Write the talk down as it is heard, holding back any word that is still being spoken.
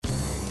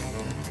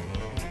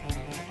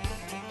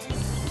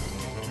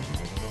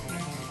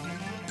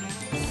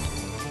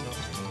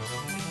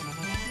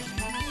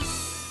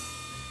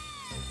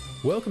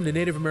Welcome to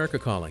Native America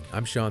Calling.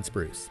 I'm Sean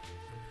Spruce.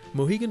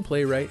 Mohegan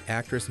playwright,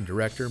 actress, and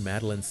director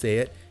Madeline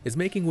Sayet is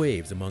making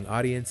waves among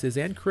audiences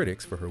and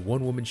critics for her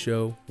one-woman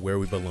show, Where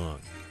We Belong.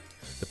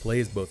 The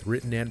play is both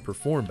written and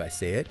performed by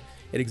Sayet.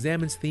 It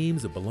examines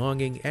themes of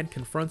belonging and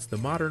confronts the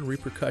modern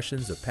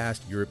repercussions of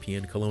past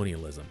European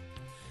colonialism.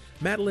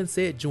 Madeline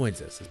Sayet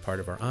joins us as part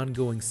of our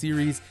ongoing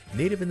series,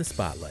 Native in the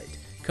Spotlight,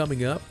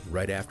 coming up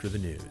right after the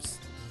news.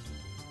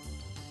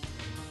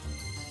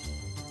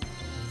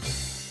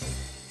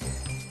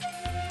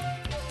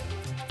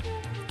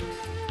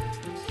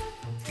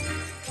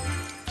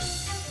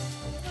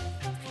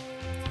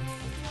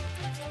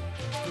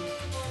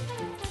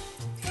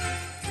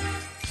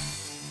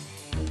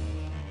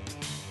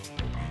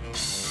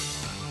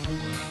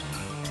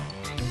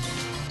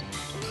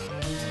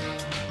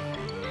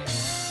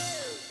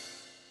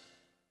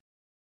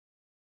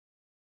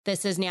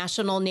 This is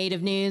National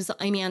Native News.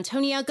 I'm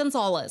Antonia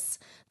Gonzalez.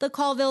 The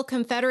Colville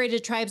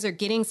Confederated Tribes are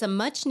getting some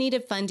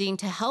much-needed funding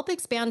to help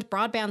expand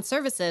broadband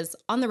services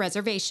on the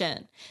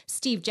reservation.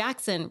 Steve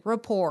Jackson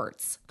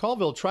reports.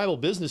 Colville Tribal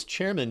Business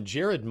Chairman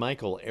Jared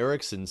Michael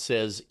Erickson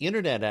says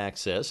internet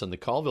access on the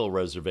Colville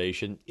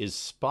Reservation is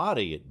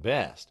spotty at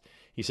best.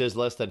 He says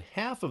less than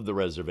half of the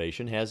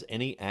reservation has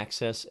any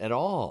access at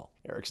all.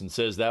 Erickson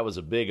says that was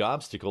a big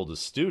obstacle to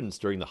students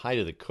during the height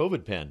of the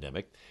COVID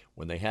pandemic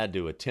when they had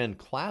to attend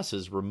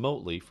classes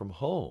remotely from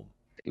home.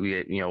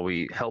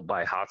 We help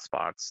buy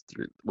hotspots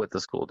with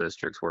the school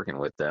districts, working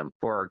with them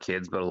for our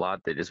kids, but a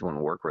lot they just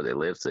wouldn't work where they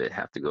live, so they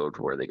have to go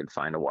to where they can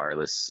find a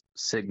wireless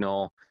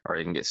signal or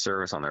they can get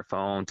service on their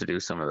phone to do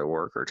some of their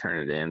work or turn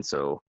it in.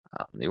 So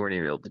they weren't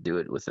even able to do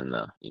it within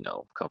the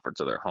comforts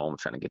of their home,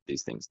 trying to get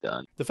these things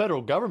done. The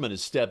federal government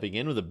is stepping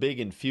in with a big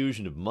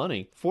infusion of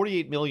money,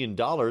 $48 million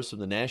from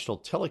the National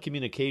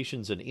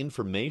Telecommunications and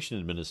Information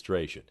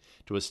Administration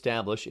to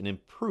establish and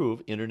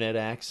improve internet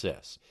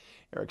access.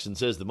 Erickson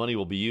says the money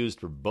will be used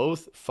for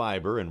both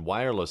fiber and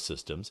wireless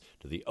systems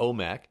to the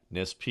Omak,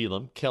 Nez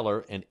Pelham,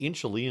 Keller, and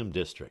Inchelium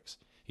districts.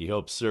 He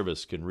hopes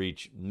service can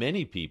reach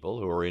many people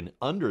who are in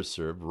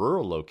underserved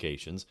rural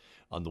locations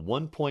on the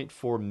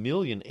 1.4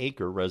 million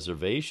acre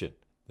reservation.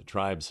 The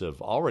tribes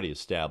have already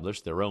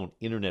established their own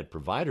internet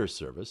provider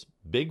service,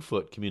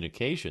 Bigfoot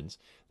Communications.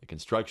 The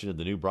construction of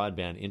the new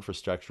broadband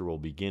infrastructure will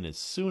begin as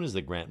soon as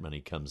the grant money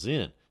comes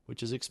in,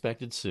 which is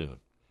expected soon.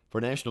 For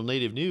National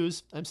Native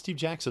News, I'm Steve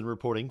Jackson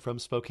reporting from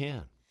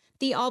Spokane.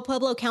 The All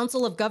Pueblo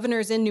Council of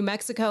Governors in New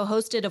Mexico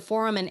hosted a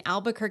forum in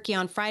Albuquerque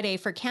on Friday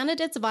for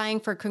candidates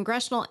vying for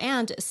congressional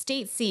and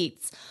state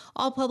seats.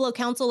 All Pueblo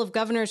Council of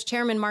Governors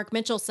Chairman Mark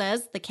Mitchell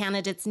says the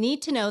candidates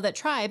need to know that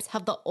tribes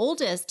have the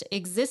oldest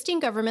existing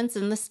governments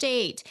in the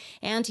state.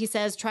 And he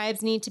says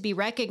tribes need to be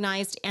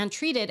recognized and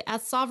treated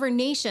as sovereign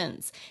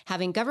nations,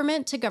 having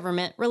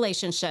government-to-government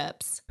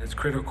relationships. It's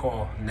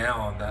critical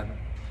now that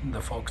the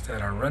folks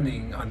that are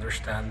running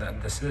understand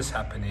that this is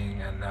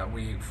happening and that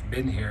we've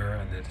been here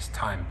and it is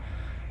time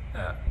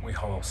that we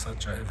hold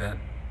such an event.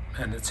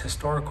 And it's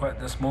historical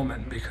at this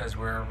moment because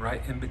we're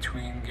right in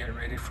between getting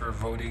ready for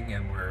voting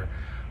and we're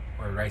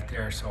right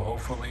there. So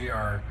hopefully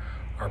our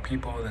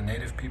people, the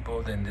Native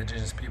people, the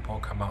Indigenous people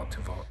come out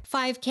to vote.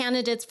 5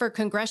 candidates for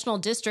congressional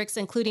districts,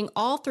 including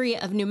all 3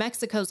 of New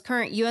Mexico's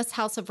current U.S.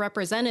 House of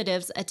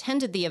Representatives,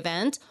 attended the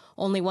event.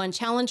 Only one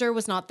challenger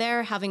was not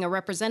there, having a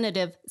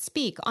representative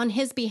speak on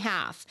his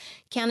behalf.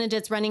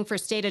 Candidates running for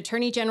state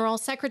attorney general,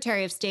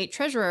 secretary of state,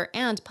 treasurer,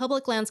 and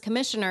public lands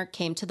commissioner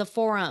came to the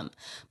forum.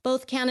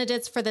 Both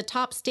candidates for the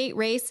top state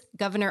race,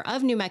 governor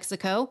of New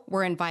Mexico,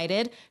 were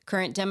invited.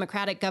 Current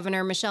Democratic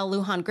Governor Michelle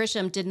Lujan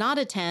Grisham did not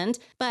attend,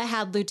 but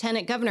had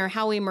Lieutenant Governor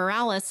Howie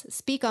Morales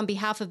speak on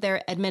behalf of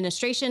their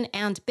administration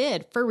and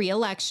bid for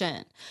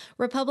re-election.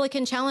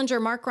 Republican challenger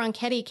Mark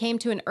Ronchetti came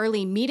to an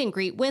early meet and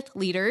greet with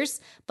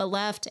leaders, but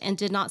left and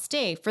did not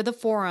stay for the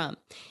forum.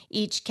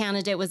 Each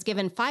candidate was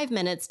given 5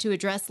 minutes to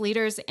address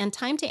leaders and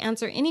time to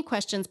answer any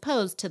questions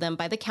posed to them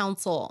by the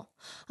council.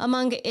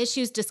 Among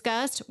issues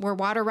discussed were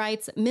water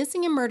rights,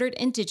 missing and murdered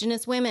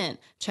Indigenous women,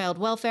 child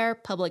welfare,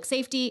 public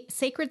safety,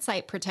 sacred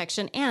site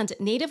protection, and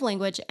Native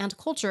language and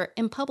culture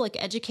in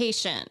public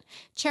education.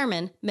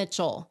 Chairman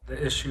Mitchell.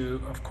 The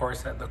issue, of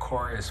course, at the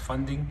core is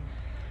funding.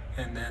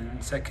 And then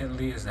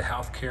secondly is the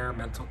health care,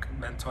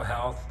 mental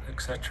health,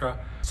 etc.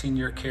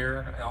 Senior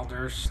care,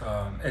 elders,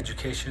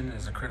 education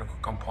is a critical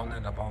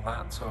component of all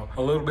that. So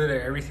a little bit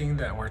of everything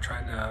that we're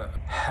trying to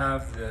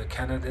have the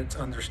candidates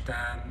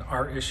understand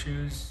our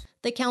issues.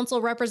 The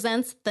council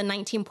represents the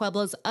 19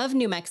 pueblos of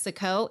New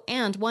Mexico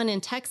and one in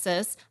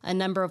Texas. A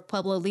number of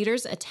Pueblo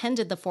leaders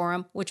attended the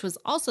forum, which was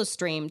also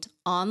streamed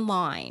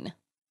online.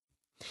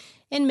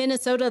 In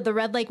Minnesota, the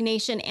Red Lake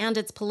Nation and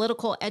its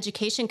Political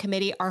Education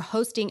Committee are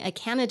hosting a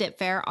candidate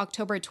fair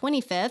October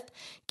 25th.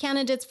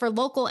 Candidates for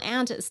local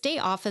and state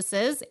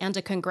offices and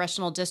a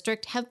congressional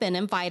district have been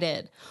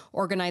invited.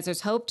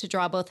 Organizers hope to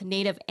draw both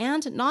Native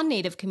and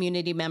non-Native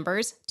community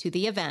members to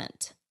the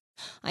event.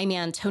 I'm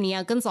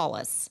Antonia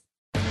Gonzalez.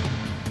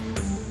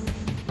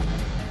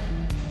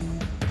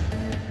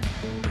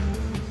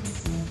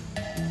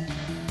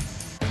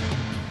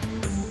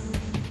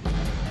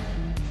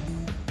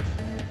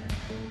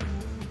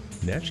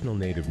 National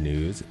Native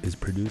News is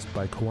produced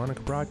by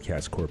Koahnic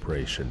Broadcast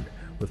Corporation,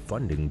 with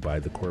funding by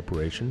the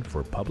Corporation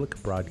for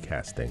Public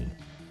Broadcasting.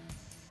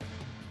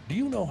 Do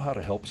you know how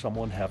to help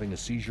someone having a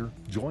seizure?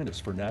 Join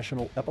us for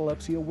National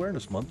Epilepsy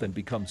Awareness Month and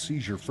become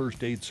Seizure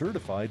First Aid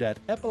certified at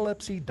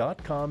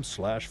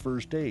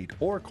epilepsy.com/firstaid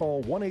or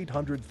call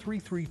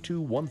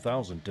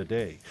 1-800-332-1000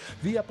 today.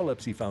 The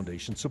Epilepsy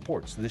Foundation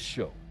supports this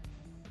show.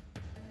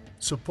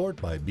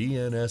 Support by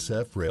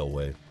BNSF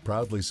Railway,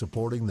 proudly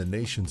supporting the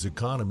nation's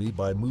economy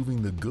by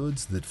moving the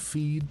goods that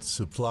feed,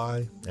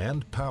 supply,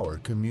 and power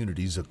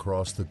communities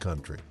across the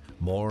country.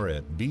 More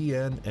at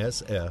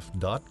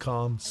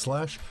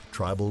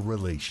bnsf.com/tribal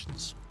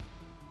relations.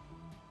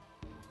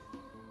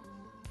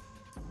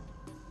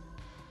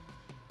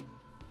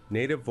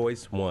 Native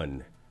Voice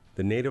One,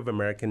 the Native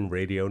American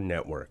Radio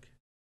Network.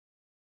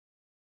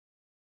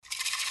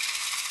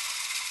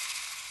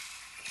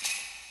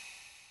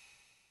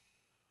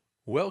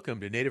 Welcome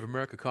to Native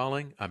America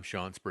Calling. I'm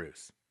Sean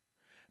Spruce.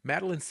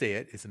 Madeline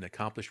Sayet is an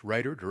accomplished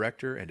writer,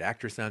 director, and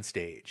actress on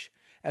stage.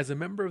 As a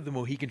member of the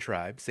Mohegan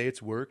tribe, Sayet's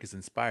work is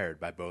inspired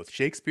by both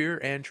Shakespeare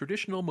and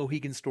traditional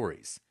Mohegan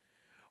stories.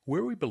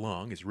 Where We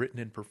Belong is written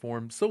and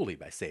performed solely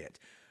by Sayet.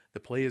 The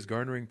play is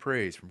garnering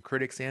praise from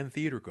critics and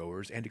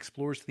theatergoers and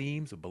explores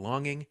themes of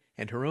belonging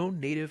and her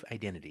own Native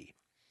identity.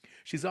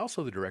 She's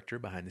also the director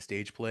behind the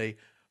stage play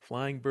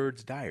Flying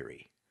Bird's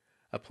Diary,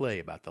 a play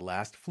about the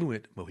last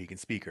fluent Mohegan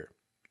speaker.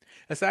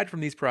 Aside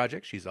from these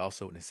projects, she's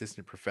also an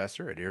assistant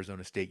professor at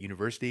Arizona State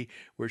University,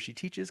 where she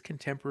teaches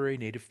contemporary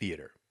Native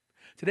theater.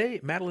 Today,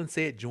 Madeline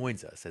Sayet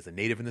joins us as a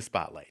Native in the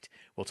Spotlight.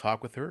 We'll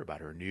talk with her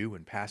about her new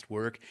and past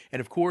work, and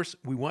of course,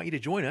 we want you to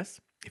join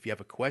us. If you have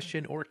a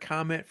question or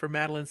comment for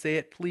Madeline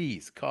Sayet,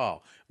 please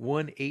call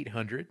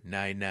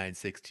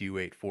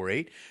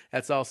 1-800-996-2848.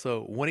 That's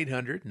also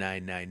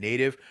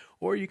 1-800-99-NATIVE,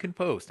 or you can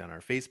post on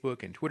our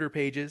Facebook and Twitter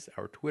pages.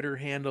 Our Twitter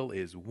handle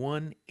is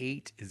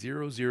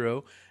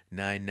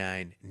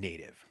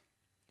 1-800-99-NATIVE.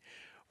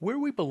 Where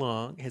We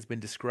Belong has been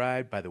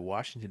described by the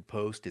Washington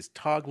Post as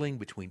toggling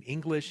between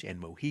English and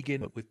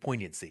Mohegan with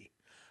poignancy,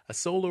 a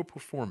solo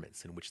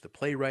performance in which the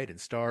playwright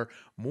and star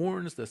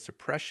mourns the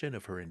suppression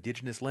of her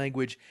indigenous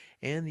language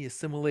and the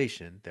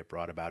assimilation that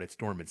brought about its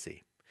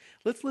dormancy.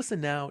 Let's listen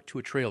now to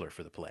a trailer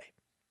for the play.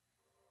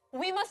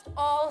 We must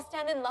all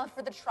stand in love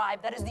for the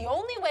tribe. That is the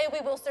only way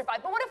we will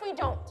survive. But what if we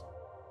don't?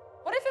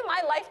 What if in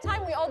my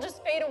lifetime we all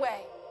just fade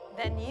away?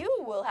 Then you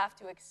will have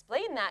to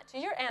explain that to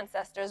your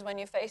ancestors when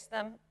you face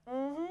them.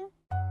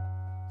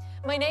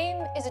 My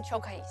name is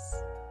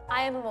Achokais.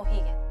 I am a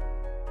Mohegan.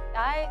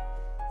 I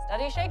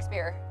study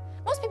Shakespeare.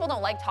 Most people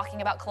don't like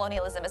talking about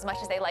colonialism as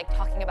much as they like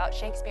talking about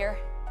Shakespeare.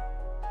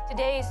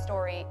 Today's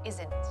story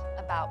isn't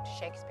about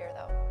Shakespeare,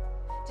 though.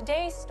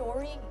 Today's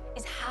story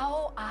is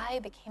how I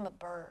became a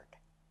bird.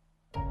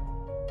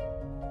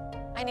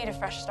 I need a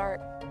fresh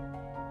start.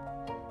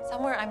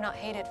 Somewhere I'm not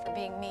hated for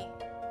being me.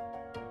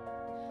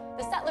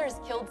 The settlers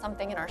killed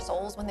something in our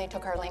souls when they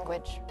took our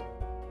language.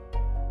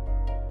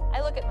 I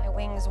look at my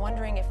wings,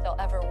 wondering if they'll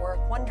ever work,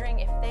 wondering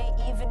if they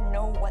even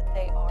know what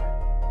they are.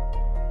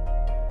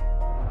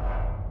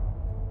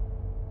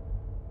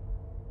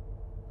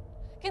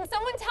 Can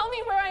someone tell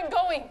me where I'm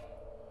going?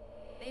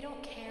 They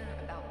don't care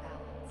about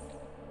balance,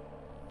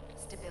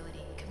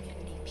 stability,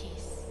 community,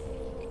 peace.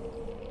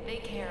 They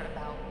care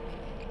about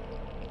winning.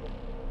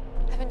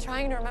 I've been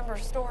trying to remember a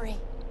story.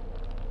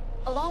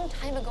 A long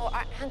time ago,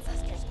 our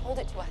ancestors told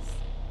it to us.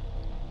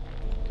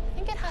 I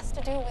think it has to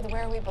do with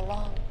where we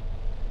belong.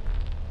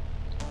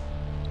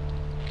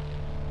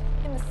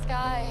 In the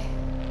sky,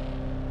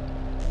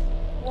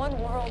 one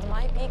world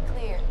might be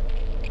clear.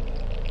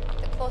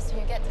 The closer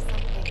you get to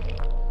something,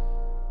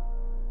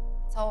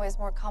 it's always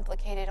more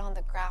complicated on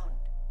the ground.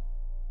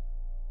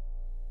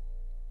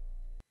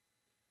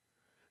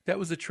 That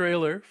was a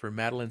trailer for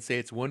Madeline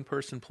Sayet's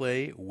one-person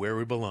play, Where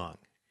We Belong.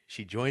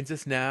 She joins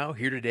us now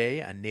here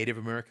today on Native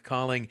America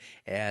Calling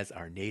as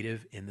our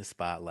Native in the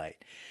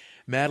Spotlight.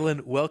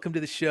 Madeline, welcome to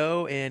the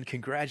show and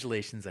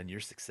congratulations on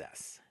your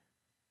success.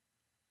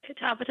 Thanks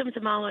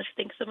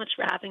so much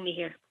for having me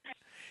here.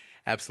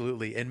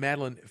 Absolutely. And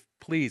Madeline,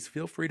 please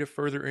feel free to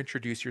further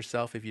introduce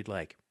yourself if you'd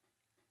like.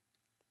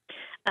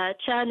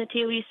 Cha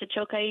Natiwi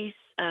Sachokais.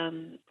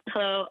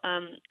 Hello,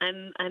 I'm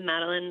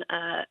Madeline.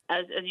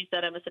 As you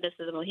said, I'm a citizen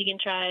of the Mohegan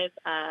tribe.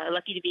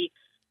 Lucky to be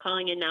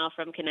calling in now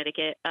from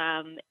Connecticut,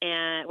 and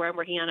where I'm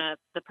working on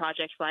the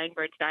project Flying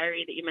Bird's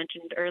Diary that you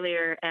mentioned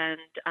earlier. And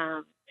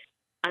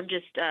I'm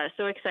just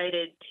so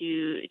excited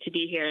to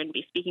be here and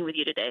be speaking with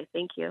you today.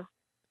 Thank you.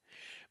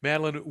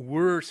 Madeline,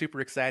 we're super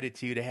excited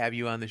to have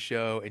you on the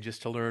show and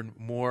just to learn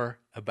more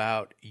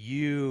about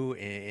you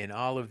and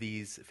all of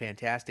these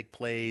fantastic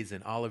plays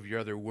and all of your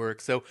other work.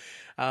 So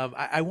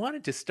I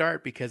wanted to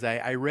start because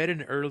I read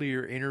an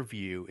earlier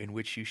interview in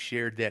which you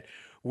shared that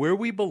Where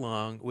We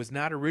Belong was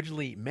not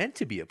originally meant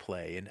to be a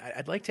play. And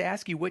I'd like to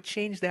ask you what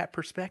changed that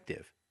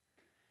perspective?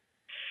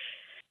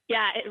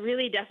 Yeah, it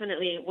really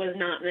definitely was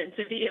not meant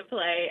to be a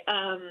play.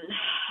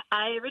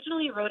 I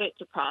originally wrote it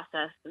to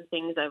process some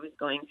things I was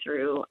going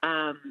through,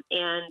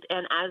 and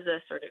as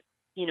a sort of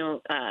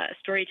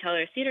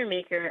storyteller, theater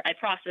maker, I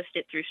processed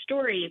it through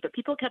story, but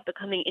people kept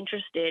becoming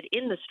interested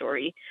in the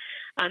story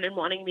and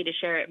wanting me to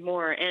share it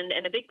more.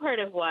 And a big part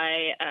of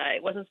why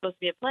it wasn't supposed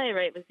to be a play,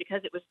 right, was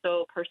because it was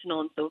so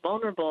personal and so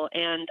vulnerable.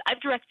 And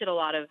I've directed a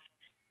lot of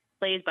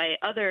plays by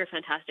other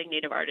fantastic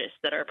Native artists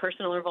that are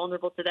personal or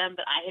vulnerable to them,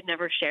 but I had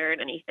never shared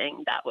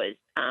anything that was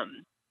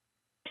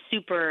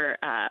super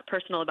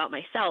personal about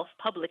myself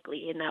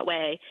publicly in that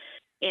way.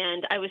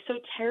 And I was so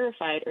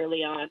terrified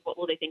early on. What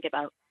will they think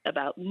about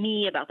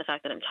me, about the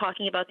fact that I'm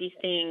talking about these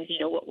things?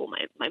 What will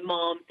my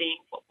mom think?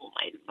 What will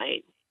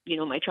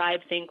my tribe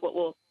think? What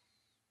will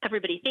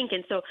everybody think?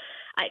 And so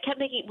I kept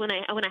making, when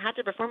I had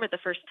to perform it the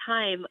first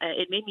time,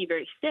 it made me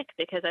very sick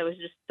because I was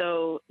just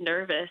so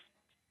nervous.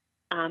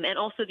 And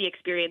also the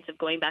experience of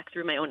going back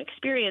through my own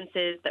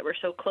experiences that were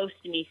so close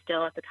to me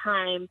still at the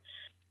time.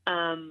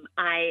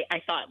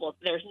 I thought, well,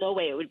 there's no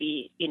way it would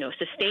be,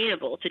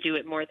 sustainable to do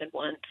it more than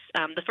once.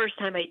 The first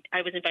time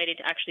I was invited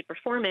to actually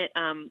perform it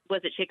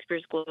was at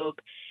Shakespeare's Globe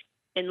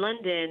in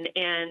London,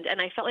 and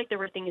I felt like there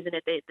were things in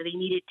it that they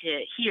needed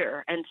to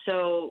hear. And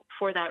so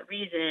for that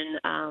reason,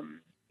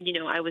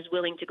 I was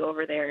willing to go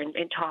over there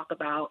and talk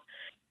about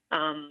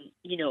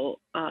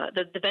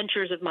the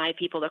ventures of my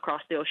people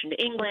across the ocean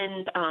to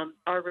England,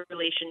 our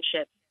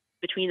relationship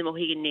between the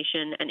Mohegan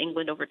Nation and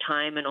England over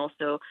time, and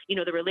also,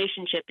 the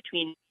relationship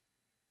between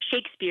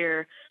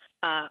Shakespeare,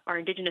 our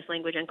indigenous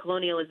language, and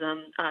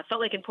colonialism felt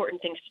like important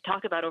things to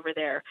talk about over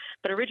there.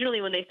 But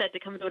originally when they said to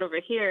come do it over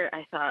here,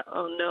 I thought,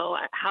 oh no,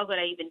 how could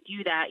I even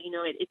do that?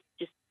 It's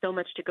just so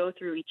much to go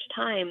through each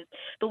time.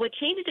 But what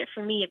changed it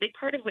for me, a big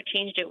part of what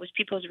changed it was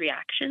people's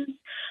reactions.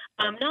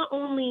 Not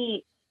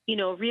only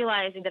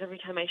realizing that every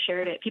time I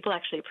shared it, people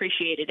actually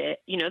appreciated it.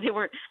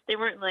 They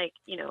weren't like,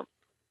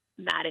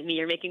 mad at me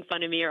or making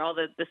fun of me or all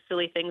the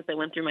silly things that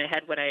went through my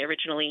head when I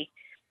originally,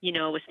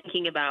 was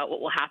thinking about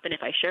what will happen if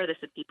I share this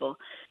with people.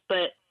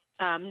 But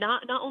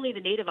not only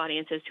the Native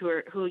audiences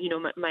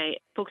my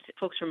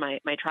folks from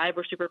my tribe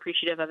were super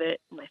appreciative of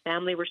it. My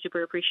family were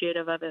super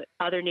appreciative of it.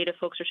 Other Native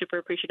folks were super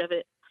appreciative of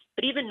it.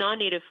 But even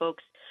non-Native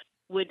folks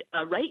would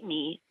write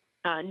me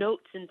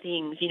notes and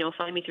things,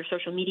 find me through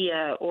social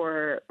media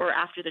or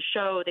after the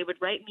show. They would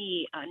write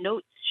me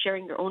notes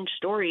sharing their own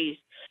stories,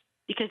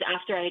 because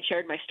after I had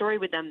shared my story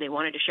with them, they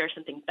wanted to share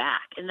something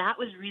back. And that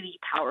was really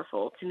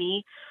powerful to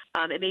me.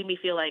 It made me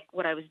feel like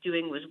what I was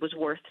doing was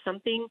worth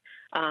something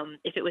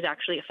if it was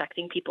actually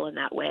affecting people in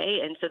that way.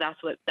 And so that's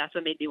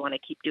what made me want to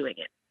keep doing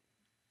it.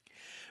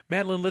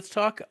 Madeline, let's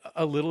talk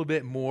a little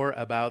bit more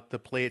about the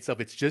play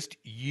itself. It's just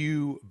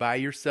you by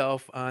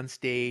yourself on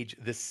stage.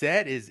 The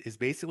set is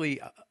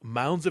basically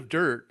mounds of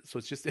dirt. So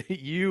it's just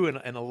you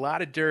and a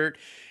lot of dirt.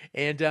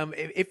 And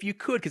if you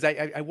could, because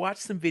I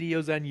watched some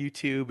videos on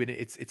YouTube, and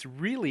it's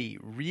really,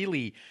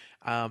 really,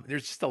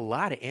 there's just a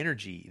lot of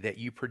energy that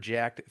you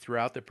project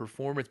throughout the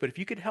performance. But if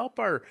you could help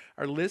our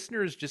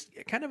listeners just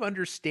kind of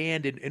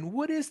understand, and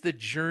what is the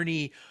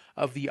journey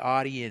of the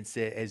audience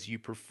as you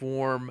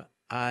perform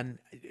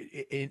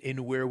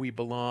in Where We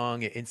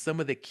Belong, and some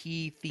of the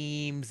key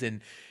themes,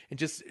 and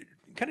just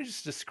kind of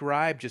just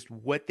describe just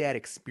what that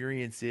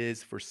experience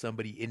is for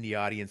somebody in the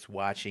audience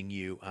watching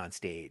you on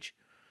stage.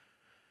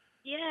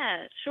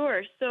 Yeah,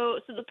 sure. So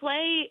the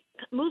play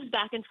moves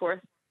back and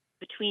forth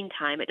between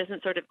time. It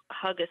doesn't sort of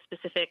hug a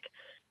specific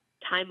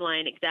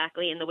timeline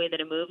exactly in the way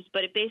that it moves,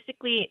 but it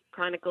basically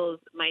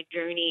chronicles my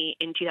journey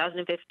in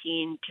 2015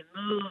 to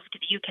move to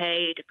the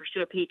UK to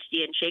pursue a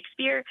PhD in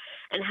Shakespeare,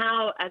 and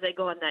how, as I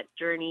go on that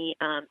journey,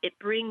 it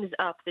brings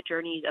up the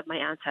journeys of my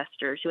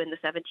ancestors who in the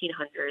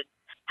 1700s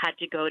had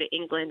to go to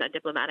England on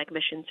diplomatic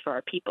missions for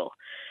our people.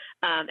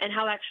 And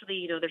how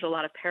actually, there's a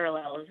lot of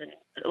parallels and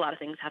a lot of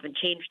things haven't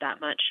changed that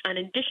much. And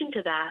in addition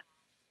to that,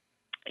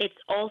 it's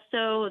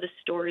also the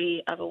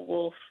story of a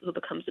wolf who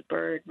becomes a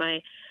bird. My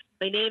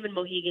name in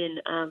Mohegan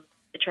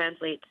it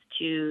translates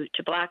to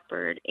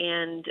blackbird,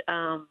 and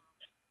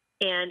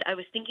I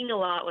was thinking a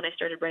lot when I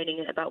started writing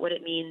it about what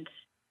it means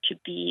to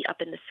be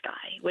up in the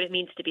sky, what it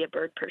means to be a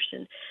bird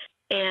person,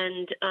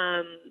 and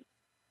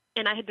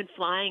I had been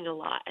flying a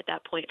lot at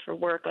that point for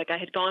work. Like I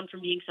had gone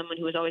from being someone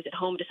who was always at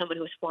home to someone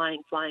who was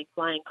flying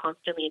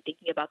constantly, and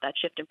thinking about that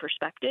shift in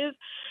perspective.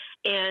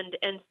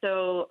 And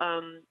so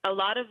a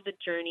lot of the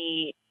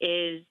journey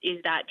is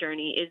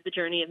the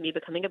journey of me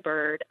becoming a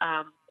bird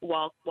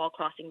while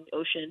crossing the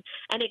ocean.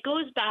 And it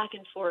goes back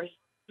and forth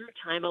through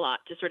time a lot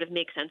to sort of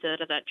make sense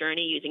out of that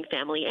journey, using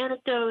family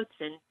anecdotes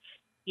and,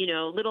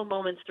 little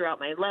moments throughout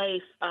my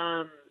life.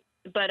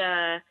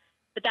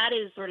 But that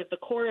is sort of the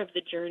core of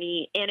the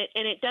journey, and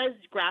it does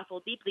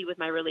grapple deeply with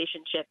my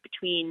relationship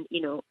between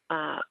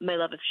my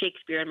love of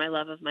Shakespeare and my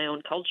love of my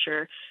own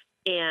culture,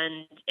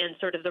 and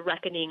sort of the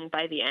reckoning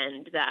by the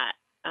end that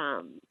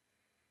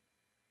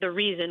the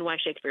reason why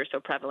Shakespeare is so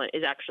prevalent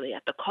is actually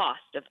at the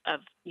cost of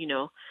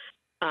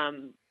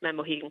my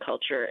Mohegan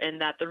culture,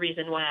 and that the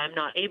reason why I'm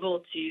not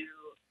able to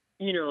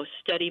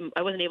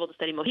I wasn't able to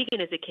study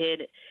Mohegan as a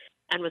kid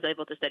and was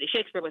able to study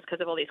Shakespeare was because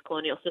of all these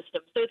colonial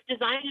systems. So it's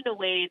designed in a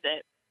way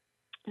that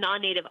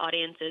non-native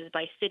audiences,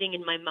 by sitting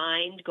in my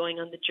mind going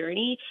on the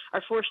journey,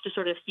 are forced to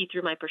sort of see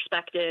through my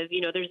perspective.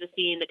 There's a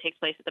scene that takes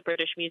place at the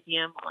British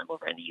Museum while I'm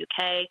over in the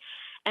UK,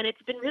 and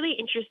it's been really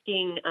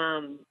interesting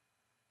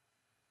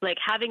like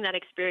having that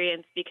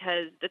experience,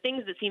 because the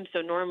things that seem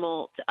so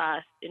normal to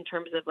us in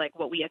terms of like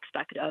what we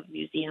expect of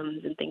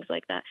museums and things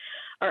like that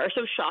are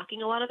so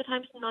shocking a lot of the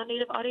times to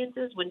non-native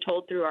audiences when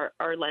told through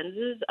our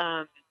lenses.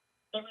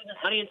 There was an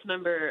audience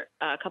member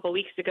a couple of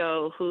weeks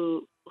ago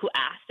who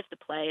asked if the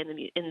play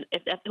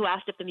who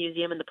asked if the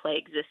museum and the play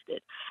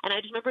existed, and I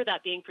just remember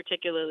that being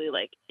particularly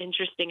like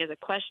interesting as a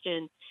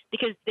question,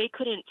 because they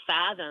couldn't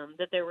fathom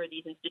that there were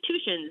these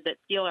institutions that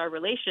steal our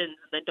relations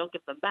and then don't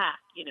give them back,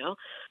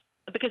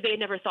 because they had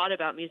never thought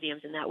about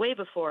museums in that way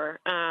before.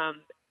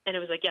 And it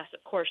was like, yes,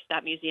 of course,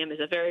 that museum is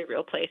a very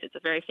real place. It's a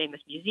very famous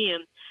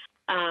museum.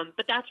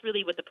 But that's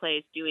really what the play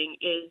is doing.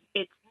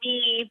 It's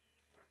me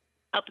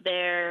up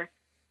there,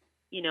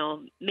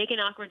 making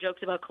awkward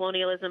jokes about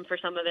colonialism for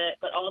some of it,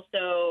 but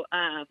also,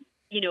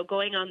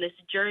 going on this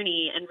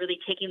journey and really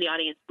taking the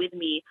audience with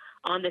me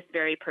on this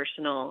very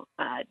personal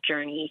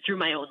journey through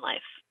my own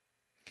life.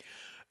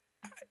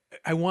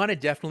 I want to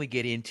definitely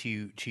get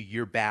into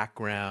your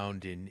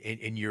background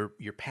and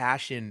your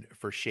passion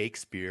for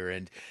Shakespeare,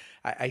 and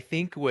I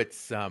think what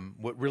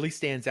really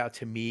stands out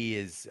to me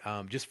is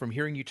just from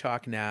hearing you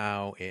talk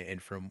now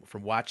and from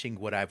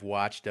watching what I've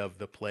watched of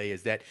the play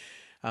is that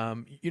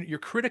you're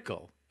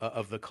critical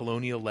of the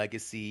colonial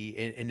legacy,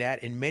 and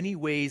that in many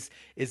ways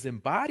is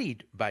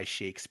embodied by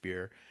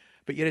Shakespeare,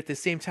 but yet at the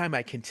same time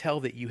I can tell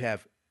that you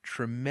have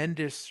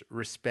tremendous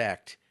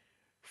respect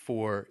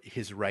for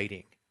his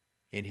writing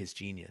and his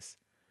genius.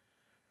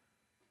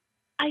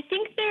 I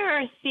think there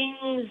are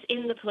things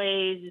in the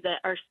plays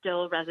that are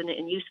still resonant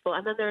and useful,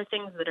 and then there are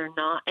things that are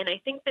not. And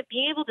I think that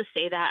being able to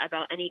say that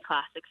about any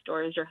classic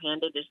stories you're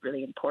handed is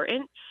really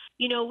important.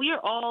 We are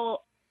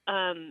all,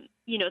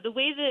 the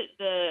way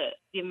that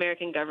the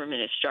American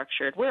government is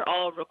structured, we're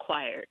all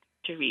required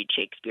to read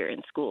Shakespeare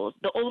in schools.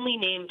 The only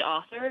named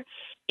author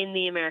in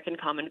the American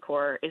Common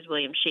Core is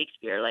William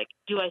Shakespeare. Like,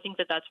 do I think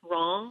that that's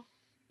wrong?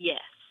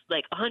 Yes.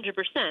 Like 100%.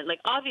 Like,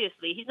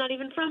 obviously, he's not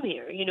even from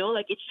here,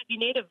 like it should be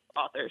native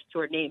authors who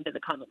are named in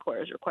the Common Core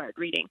as required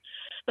reading.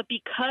 But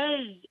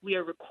because we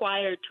are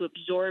required to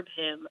absorb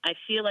him, I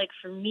feel like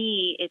for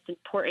me, it's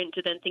important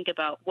to then think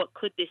about what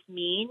could this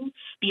mean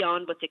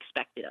beyond what's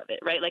expected of it,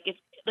 right? Like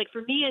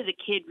for me as a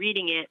kid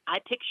reading it, I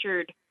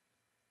pictured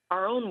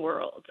our own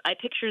worlds. I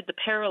pictured the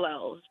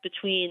parallels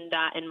between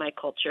that and my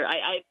culture.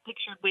 I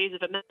pictured ways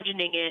of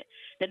imagining it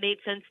that made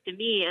sense to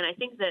me. And I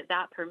think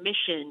that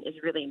permission is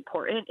really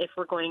important if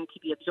we're going to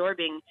be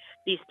absorbing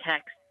these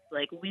texts.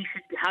 Like, we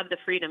should have the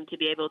freedom to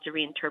be able to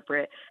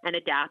reinterpret and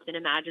adapt and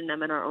imagine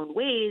them in our own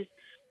ways.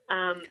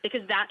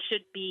 Because that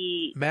should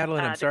be...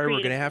 Madeline, I'm sorry,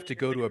 we're going to have to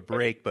go to a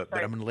break, but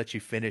I'm going to let you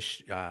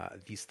finish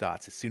these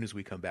thoughts as soon as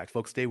we come back.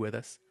 Folks, stay with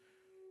us.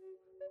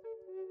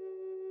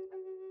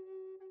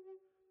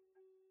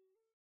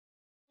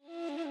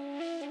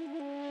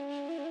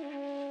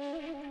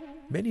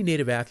 Many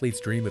Native athletes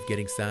dream of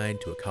getting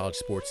signed to a college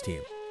sports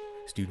team.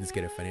 Students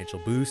get a financial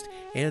boost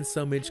and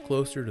some inch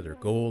closer to their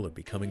goal of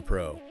becoming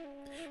pro.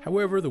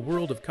 However, the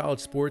world of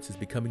college sports is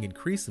becoming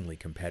increasingly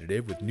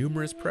competitive with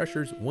numerous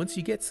pressures once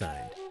you get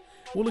signed.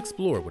 We'll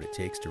explore what it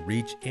takes to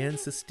reach and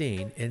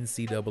sustain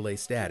NCAA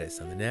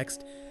status on the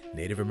next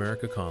Native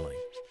America Calling.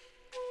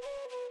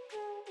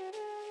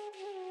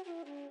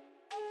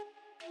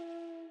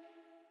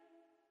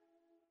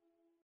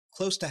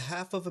 Close to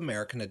half of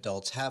American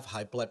adults have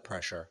high blood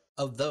pressure.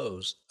 Of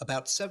those,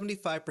 about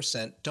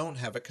 75% don't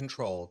have it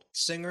controlled.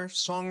 Singer,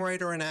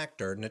 songwriter, and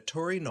actor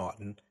Naturi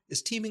Naughton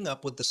is teaming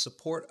up with the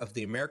support of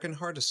the American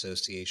Heart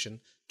Association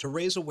to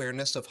raise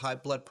awareness of high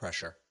blood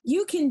pressure.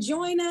 You can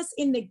join us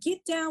in the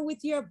Get Down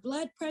with Your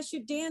Blood Pressure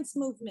dance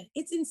movement.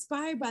 It's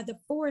inspired by the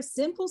 4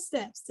 simple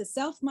steps to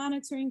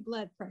self-monitoring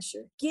blood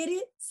pressure. Get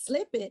it,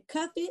 slip it,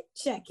 cuff it,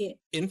 check it.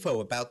 Info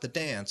about the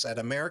dance at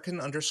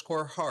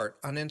American_Heart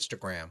on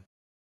Instagram.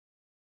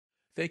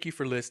 Thank you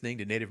for listening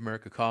to Native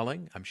America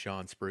Calling. I'm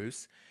Sean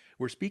Spruce.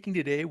 We're speaking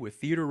today with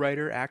theater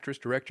writer, actress,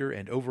 director,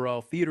 and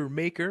overall theater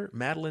maker,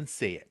 Madeline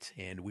Sayet.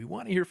 And we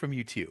want to hear from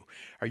you too.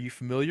 Are you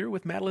familiar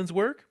with Madeline's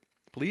work?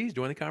 Please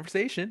join the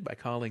conversation by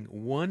calling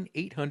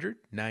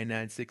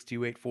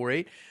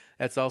 1-800-996-2848.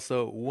 That's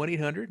also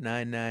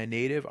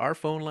 1-800-99-NATIVE. Our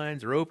phone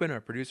lines are open.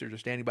 Our producers are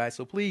standing by,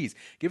 so please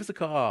give us a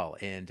call.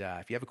 And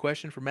if you have a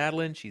question for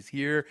Madeline, she's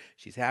here.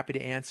 She's happy to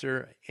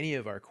answer any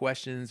of our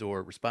questions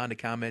or respond to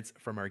comments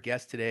from our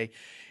guest today.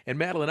 And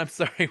Madeline, I'm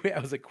sorry,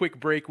 that was a quick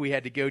break we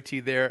had to go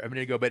to there a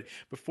minute ago. But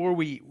before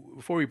we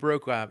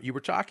broke, you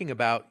were talking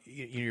about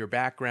your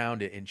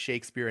background in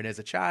Shakespeare, and as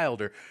a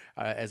child or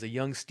as a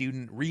young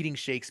student reading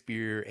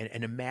Shakespeare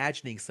and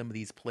imagining some of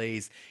these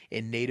plays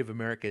in Native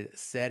American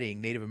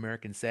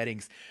settings.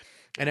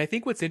 And I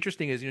think what's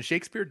interesting is,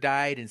 Shakespeare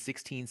died in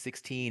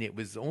 1616. It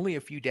was only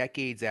a few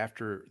decades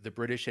after the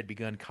British had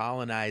begun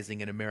colonizing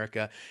in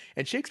America.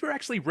 And Shakespeare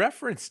actually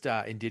referenced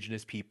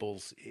indigenous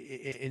peoples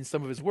in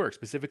some of his work.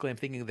 Specifically, I'm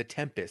thinking of The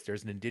Tempest.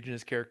 There's an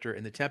indigenous character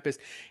in The Tempest.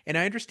 And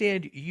I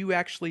understand you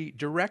actually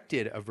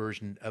directed a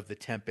version of The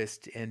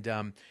Tempest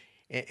and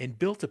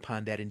built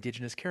upon that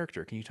indigenous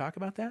character. Can you talk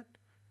about that?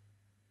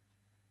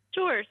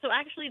 Sure. So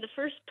actually the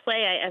first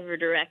play I ever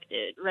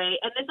directed, right,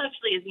 and this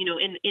actually is,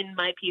 in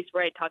my piece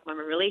where I talk about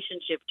my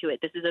relationship to it,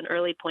 this is an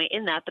early point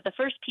in that, but the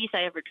first piece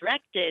I ever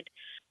directed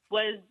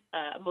was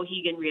a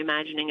Mohegan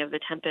reimagining of The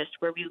Tempest,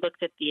 where we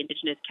looked at the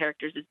indigenous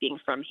characters as being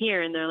from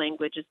here and their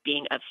language as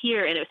being of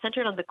here, and it was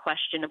centered on the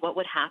question of what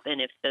would happen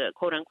if the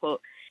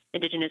quote-unquote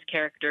indigenous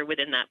character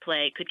within that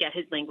play could get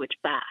his language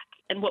back,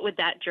 and what would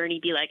that journey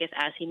be like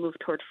as he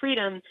moved toward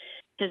freedom,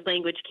 his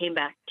language came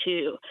back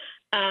too.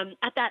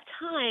 At that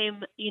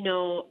time,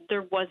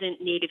 there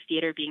wasn't native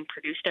theater being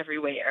produced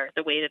everywhere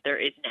the way that there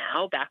is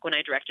now, back when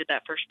I directed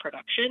that first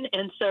production.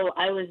 And so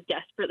I was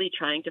desperately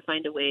trying to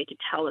find a way to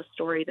tell a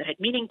story that had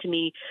meaning to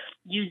me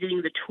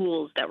using the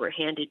tools that were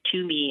handed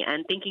to me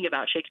and thinking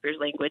about Shakespeare's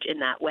language in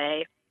that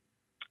way.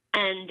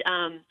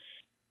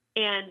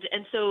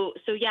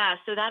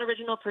 So that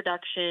original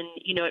production,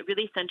 it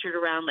really centered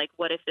around like,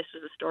 what if this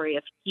was a story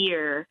of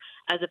here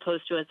as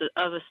opposed to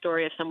of a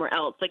story of somewhere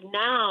else? Like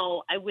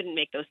now, I wouldn't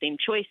make those same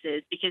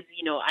choices because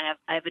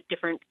I have a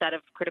different set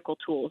of critical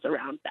tools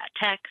around that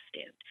text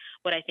and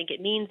what I think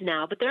it means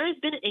now. But there has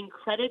been an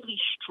incredibly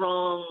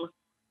strong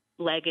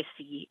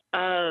legacy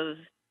of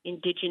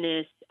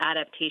indigenous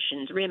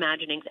adaptations,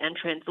 reimaginings, and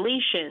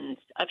translations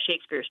of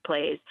Shakespeare's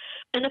plays.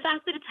 And the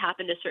fact that it's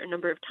happened a certain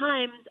number of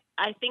times,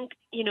 I think,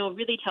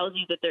 really tells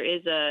you that there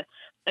is a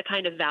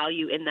kind of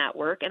value in that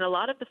work. And a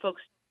lot of the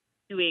folks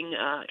doing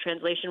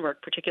translation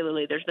work,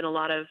 particularly, there's been a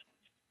lot of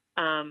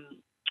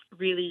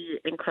really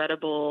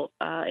incredible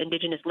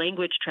indigenous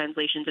language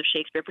translations of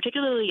Shakespeare,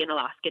 particularly in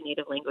Alaska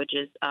Native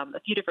languages, a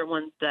few different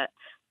ones that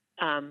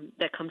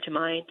come to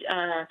mind.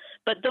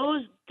 But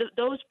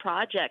those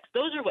projects,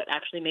 those are what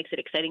actually makes it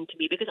exciting to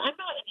me, because I'm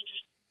not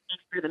interested in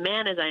Shakespeare the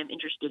man as I am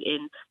interested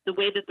in the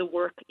way that the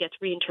work gets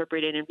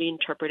reinterpreted and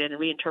reinterpreted and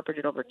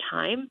reinterpreted over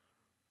time,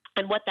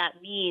 and what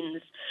that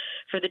means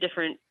for the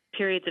different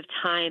periods of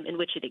time in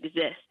which it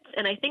exists.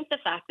 And I think the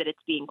fact that it's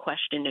being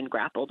questioned and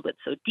grappled with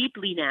so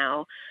deeply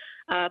now,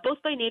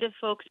 both by Native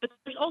folks, but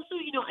there's also,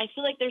 I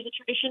feel like there's a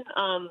tradition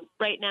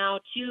right now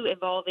too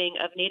evolving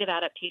of Native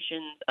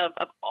adaptations of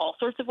all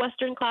sorts of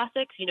Western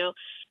classics.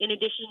 In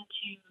addition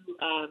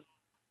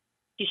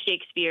to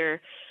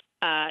Shakespeare,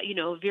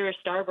 Vera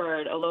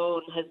Starbard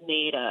alone has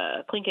made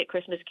a Tlingit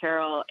Christmas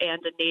Carol and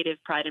a Native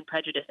Pride and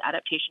Prejudice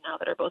adaptation now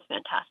that are both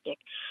fantastic.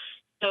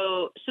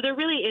 So there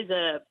really is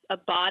a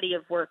body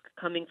of work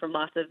coming from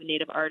lots of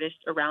Native artists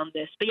around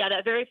this. But yeah,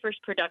 that very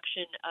first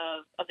production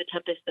of The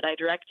Tempest that I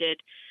directed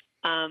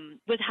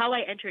was how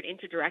I entered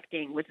into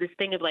directing, was this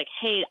thing of like,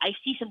 hey, I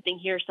see something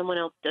here someone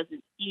else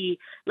doesn't see.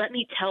 Let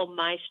me tell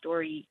my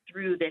story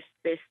through this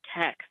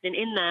text. And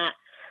in that,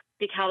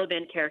 the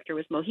Caliban character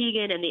was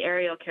Mohegan, and the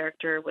Ariel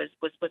character was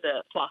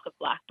a flock of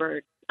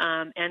blackbirds.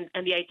 And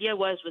the idea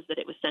was that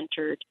it was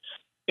centered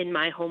in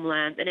my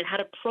homeland, and it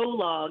had a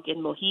prologue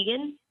in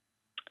Mohegan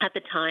at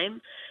the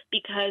time,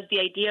 because the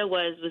idea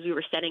was we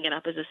were setting it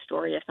up as a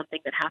story of something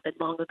that happened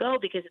long ago,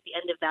 because at the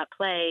end of that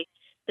play,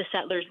 the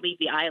settlers leave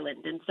the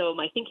island. And so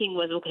my thinking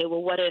was, okay,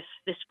 well, what if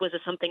this was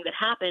something that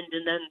happened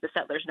and then the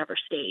settlers never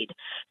stayed?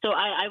 So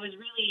I was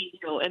really,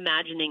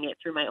 imagining it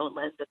through my own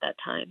lens at that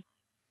time.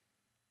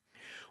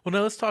 Well,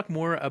 now let's talk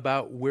more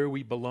about Where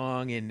We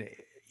Belong. In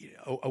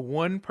a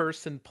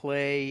one-person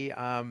play,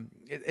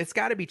 it's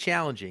got to be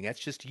challenging. That's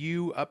just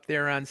you up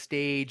there on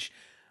stage.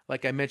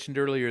 Like I mentioned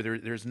earlier,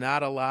 there's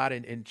not a lot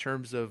in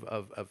terms of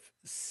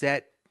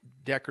set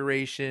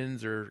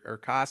decorations or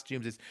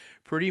costumes. It's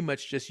pretty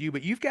much just you,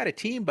 but you've got a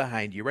team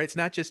behind you, right? It's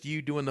not just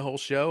you doing the whole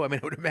show. I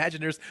mean, I would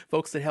imagine there's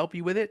folks that help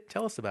you with it.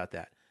 Tell us about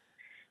that.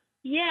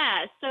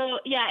 Yeah. So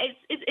yeah,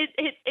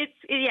 it's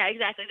yeah,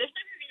 exactly. There's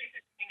never really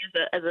such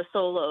thing as a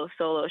solo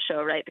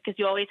show, right? Because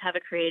you always have a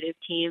creative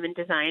team and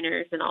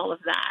designers and all of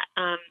that.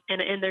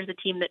 And there's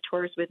a team that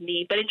tours with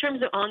me. But in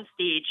terms of on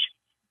stage,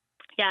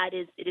 yeah,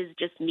 it is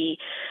just me.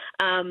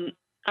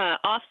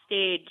 Off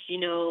stage,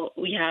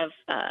 we have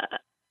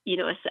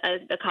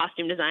a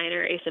costume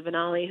designer, Asa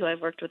Benali, who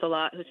I've worked with a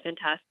lot, who's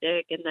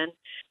fantastic. And then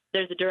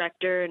there's a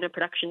director and a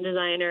production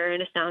designer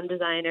and a sound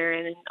designer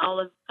and all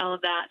of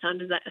that, sound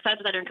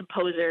designer and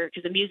composer,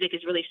 because the music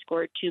is really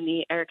scored to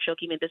me. Eric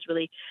Schilke made this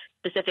really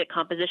specific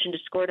composition to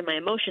score to my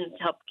emotions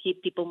to help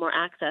keep people more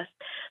access.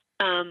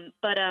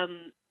 But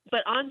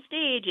on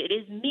stage, it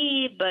is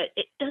me, but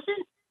it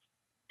doesn't.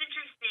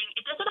 Interesting.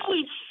 It doesn't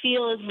always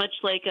feel as much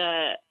like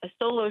a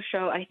solo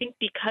show, I think,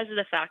 because of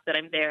the fact that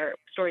I'm there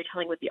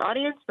storytelling with the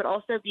audience, but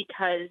also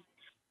because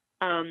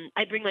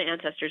I bring my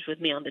ancestors with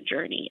me on the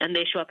journey, and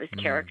they show up as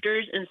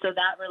characters. And so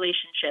that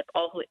relationship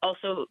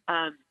also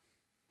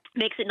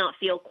makes it not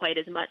feel quite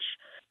as much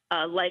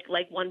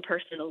like one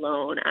person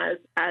alone,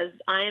 as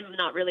I'm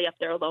not really up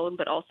there alone,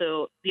 but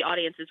also the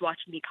audience is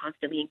watching me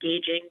constantly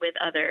engaging with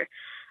other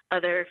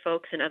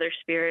folks and other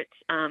spirits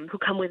who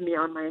come with me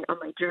on my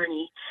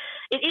journey.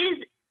 It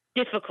is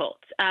difficult.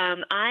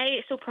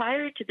 So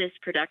prior to this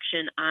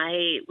production,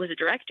 I was a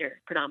director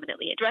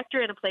predominantly, a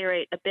director and a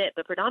playwright a bit,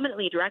 but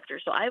predominantly a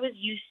director. So I was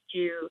used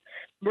to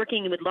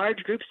working with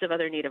large groups of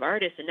other Native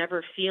artists and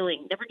never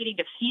needing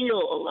to feel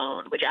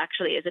alone, which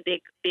actually is a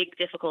big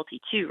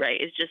difficulty too,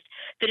 right? Is just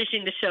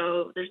finishing the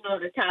show. There's no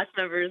other cast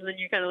members, and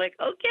you're kind of like,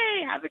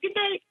 okay, have a good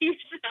night, be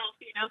yourself,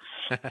 you know.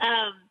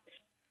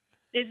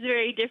 It's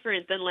very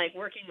different than like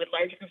working with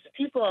large groups of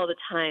people all the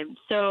time.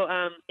 So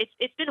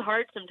it's been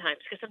hard sometimes,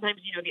 because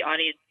sometimes, you know, the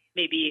audience,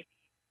 maybe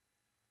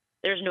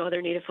there's no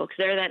other Native folks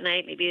there that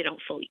night. Maybe they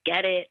don't fully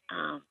get it.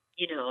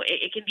 You know,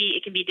 it can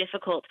be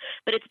difficult,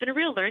 but it's been a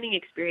real learning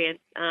experience.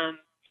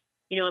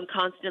 You know, I'm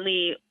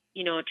constantly,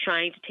 you know,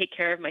 trying to take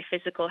care of my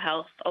physical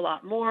health a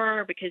lot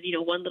more, because, you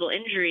know, one little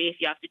injury, if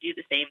you have to do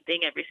the same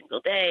thing every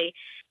single day,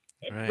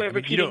 Right.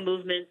 repeating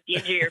movements, you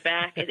injure your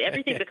back, and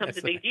everything becomes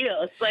a big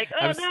deal. It's like,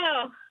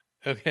 no.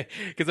 Okay,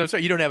 because I'm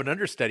sorry, you don't have an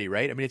understudy,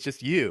 right? I mean, it's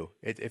just you.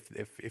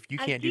 If you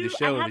can't do the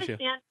show,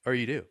 or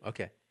you do.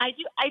 Okay. I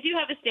do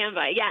have a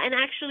standby. Yeah, and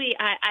actually,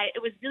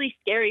 it was really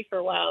scary for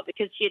a while,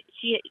 because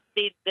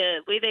the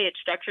way they had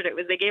structured it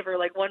was they gave her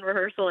like one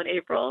rehearsal in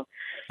April,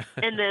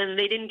 and then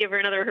they didn't give her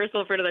another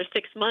rehearsal for another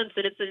 6 months,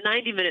 and it's a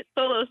 90-minute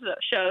solo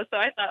show. So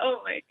I thought,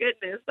 oh my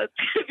goodness, that's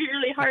gonna be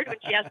really hard when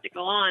she has to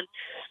go on.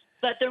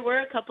 But there were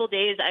a couple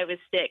days I was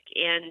sick,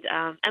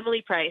 and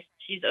Emily Price,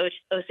 she's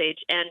Osage,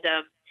 and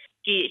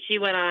she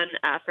went on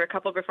for a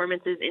couple of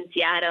performances in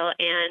Seattle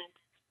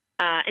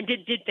and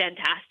did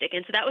fantastic.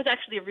 And so that was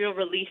actually a real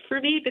relief for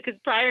me, because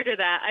prior to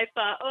that, I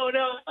thought, oh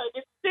no, if I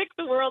get sick,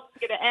 the world's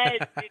going to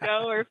end, you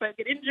know, or if I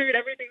get injured,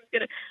 everything's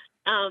going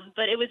to.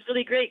 But it was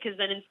really great, because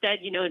then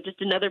instead, you know,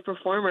 just another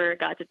performer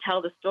got to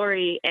tell the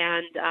story,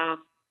 and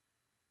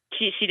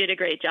she did a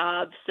great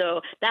job.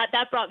 So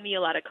that brought me a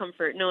lot of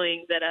comfort,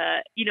 knowing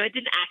that, you know, it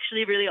didn't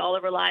actually really all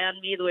rely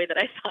on me the way that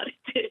I thought it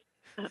did.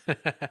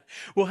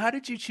 Well, how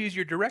did you choose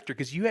your director?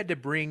 Because you had to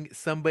bring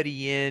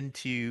somebody in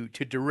to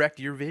direct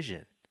your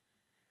vision.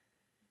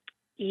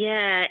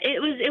 Yeah,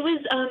 it was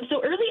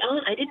so early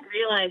on, I didn't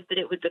realize that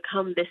it would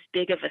become this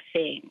big of a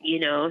thing, you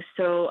know.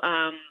 So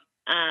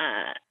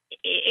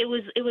it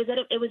was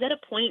at a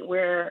point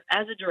where,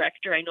 as a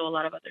director, I know a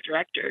lot of other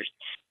directors,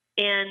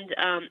 and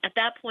at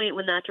that point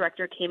when that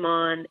director came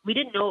on, we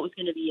didn't know it was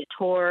going to be a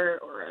tour,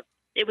 or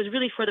it was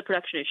really for the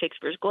production of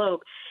Shakespeare's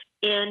Globe.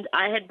 And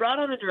I had brought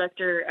on a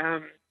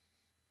director,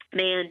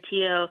 Man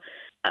Teo,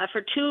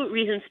 for two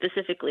reasons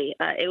specifically.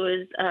 It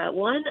was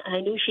one,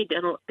 I knew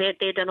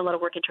they had done a lot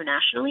of work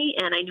internationally,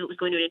 and I knew it was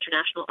going to an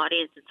international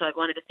audience, and so I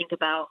wanted to think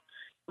about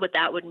what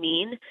that would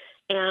mean,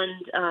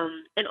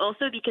 and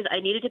also because I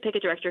needed to pick a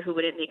director who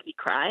wouldn't make me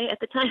cry at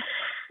the time.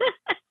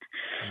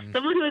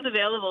 Someone who was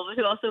available, but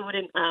who also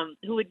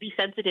who would be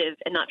sensitive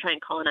and not try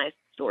and colonize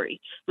the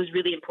story, was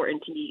really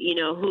important to me. You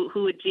know,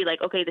 who would be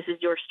like, okay, this is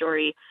your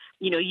story.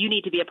 You know, you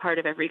need to be a part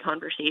of every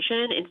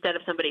conversation, instead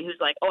of somebody who's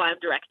like, oh, I'm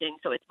directing,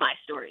 so it's my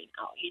story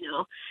now. You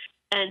know,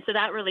 and so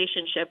that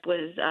relationship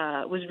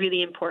was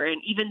really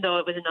important, even though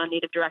it was a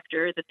non-native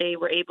director, that they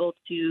were able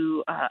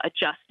to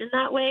adjust in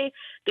that way.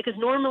 Because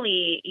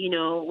normally, you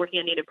know, working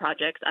on native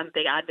projects, I'm a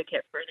big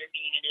advocate for there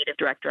being a native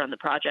director on the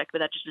project, but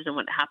that just isn't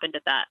what happened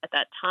at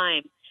that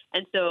time.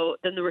 And so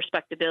then the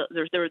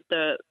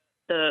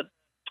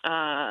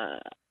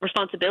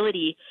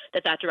responsibility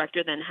that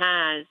director then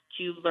has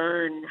to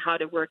learn how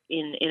to work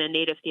in a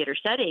native theater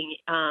setting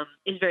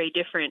is very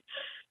different.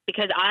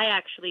 Because I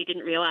actually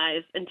didn't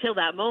realize until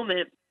that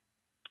moment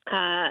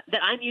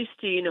that I'm used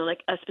to, you know,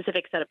 like a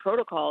specific set of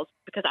protocols,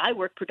 because I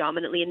work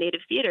predominantly in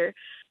native theater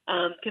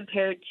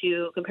compared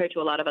to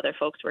a lot of other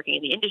folks working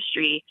in the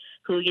industry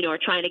who, you know, are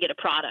trying to get a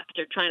product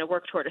or trying to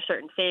work toward a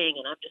certain thing.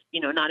 And I'm just, you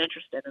know, not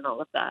interested in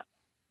all of that.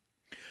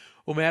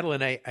 Well,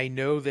 Madeline, I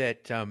know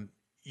that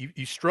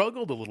you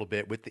struggled a little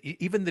bit with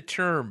even the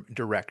term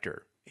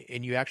director,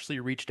 and you actually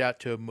reached out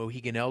to a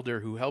Mohegan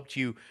elder who helped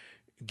you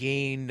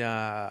gain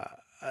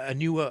a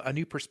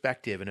new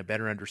perspective and a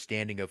better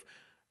understanding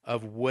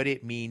of what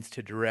it means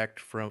to direct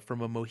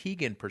from a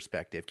Mohegan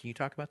perspective. Can you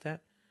talk about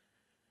that?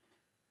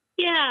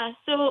 Yeah.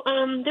 So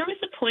there was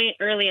a point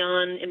early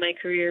on in my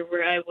career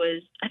where I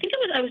was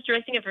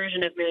directing a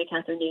version of Mary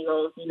Catherine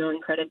Neagle's, you know,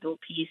 incredible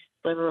piece,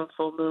 Sliver of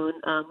Full Moon,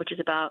 which is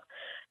about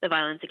the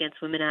Violence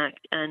Against Women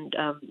Act, and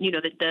you know,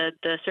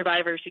 the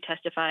survivors who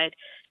testified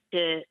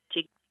to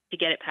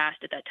get it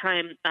passed at that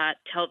time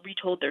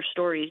retold their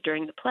stories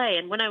during the play.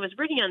 And when I was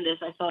working on this,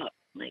 I thought,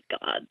 my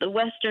God, the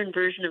Western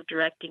version of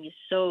directing is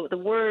the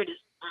word is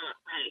not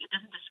right. It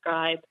doesn't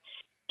describe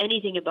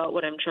anything about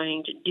what I'm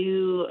trying to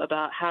do,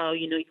 about how,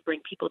 you know, you bring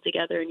people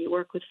together and you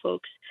work with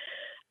folks.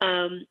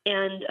 And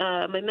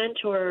my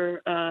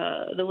mentor,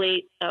 the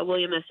late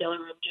William S.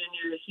 Yellowroom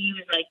Jr., he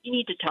was like, we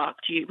need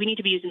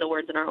to be using the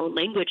words in our own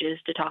languages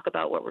to talk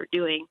about what we're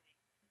doing.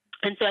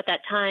 And so at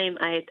that time,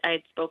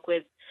 I spoke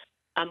with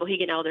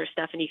Mohegan elder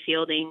Stephanie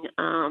Fielding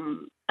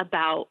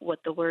about what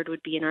the word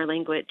would be in our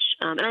language.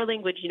 And our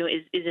language,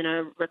 is in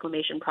a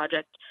reclamation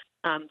project.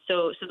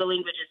 So the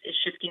language is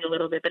shifting a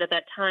little bit. But at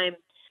that time,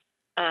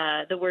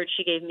 the word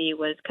she gave me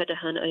was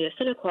Katahan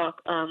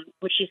Ayasinakwak,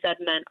 which she said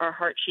meant our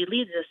heart, she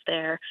leads us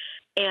there.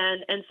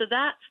 And so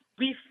that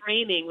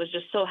reframing was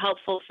just so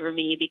helpful for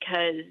me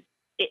because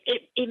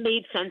it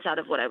made sense out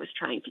of what I was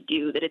trying to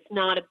do, that it's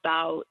not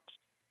about,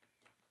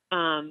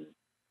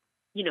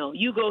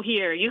 you go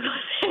here, you go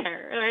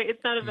there, right?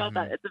 It's not about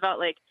that. It's about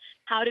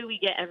how do we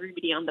get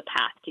everybody on the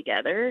path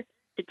together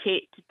to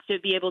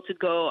be able to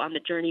go on the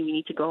journey we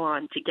need to go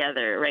on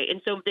together, right?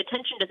 And so the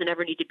attention doesn't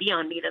ever need to be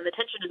on me. Then the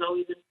attention is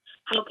always in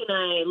how can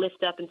I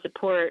lift up and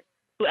support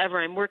whoever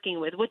I'm working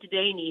with? What do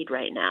they need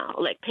right now?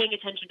 Paying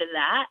attention to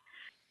that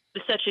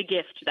was such a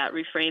gift, that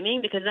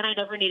reframing, because then I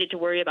never needed to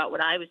worry about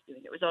what I was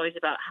doing. It was always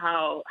about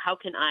how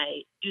can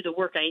I do the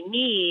work I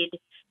need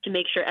to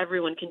make sure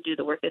everyone can do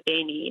the work that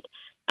they need.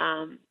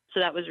 So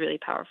that was really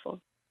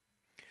powerful.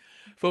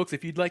 Folks,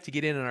 if you'd like to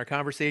get in on our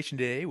conversation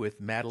today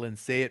with Madeline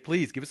Sayet,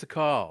 please give us a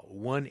call,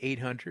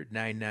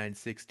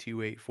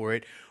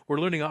 1-800-996-2848. We're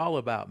learning all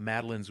about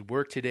Madeline's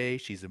work today.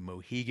 She's a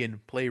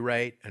Mohegan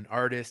playwright, an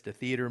artist, a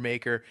theater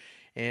maker,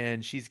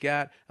 and she's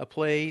got a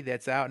play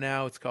that's out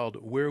now. It's called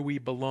Where We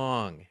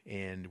Belong,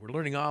 and we're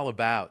learning all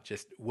about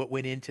just what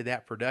went into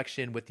that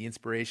production, what the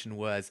inspiration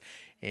was,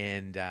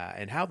 and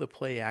how the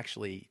play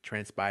actually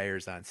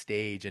transpires on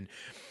stage. And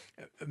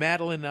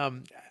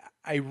Madeline,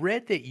 I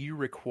read that you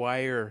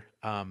require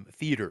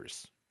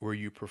theaters where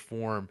you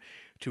perform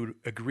to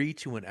agree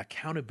to an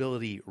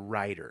accountability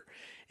rider.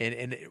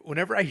 And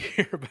whenever I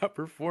hear about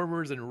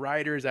performers and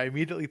writers, I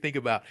immediately think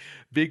about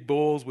big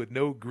bowls with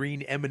no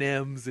green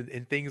M&Ms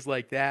and things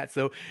like that.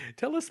 So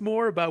tell us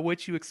more about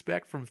what you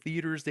expect from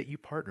theaters that you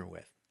partner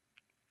with.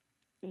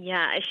 Yeah,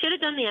 I should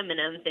have done the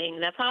M&M thing.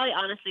 That probably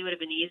honestly would have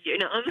been easier.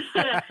 No,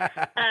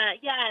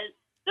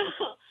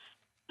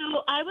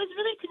 So I was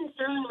really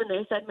concerned when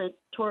they said my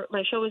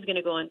show was going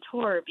to go on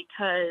tour,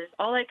 because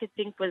all I could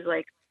think was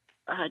the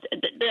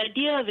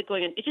idea of it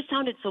going on, it just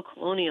sounded so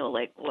colonial.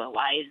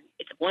 Why is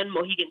it's one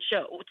Mohegan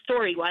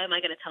story? Why am I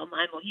going to tell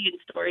my Mohegan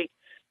story?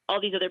 All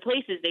these other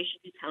places, they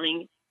should be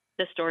telling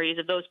the stories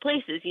of those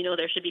places.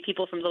 There should be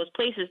people from those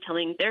places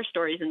telling their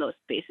stories in those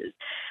spaces.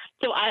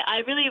 So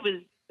I really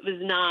was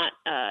not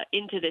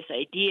into this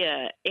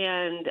idea,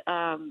 and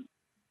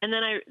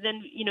then I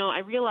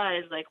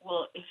realized if this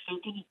is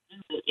going to be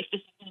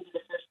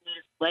the first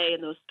Native play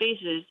in those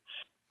spaces,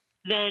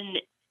 then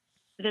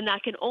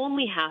that can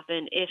only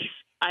happen if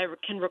I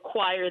can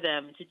require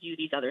them to do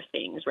these other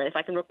things, right? If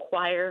I can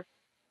require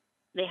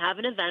they have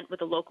an event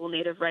with a local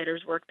Native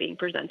writer's work being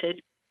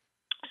presented,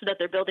 so that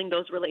they're building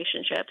those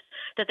relationships,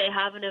 that they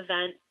have an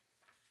event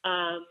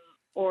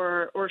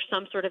or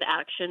some sort of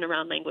action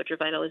around language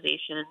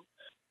revitalization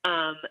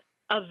of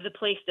the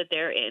place that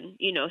they're in,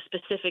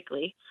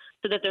 specifically,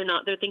 so that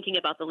they're thinking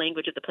about the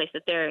language of the place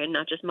that they're in,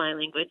 not just my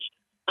language.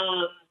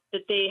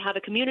 That they have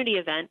a community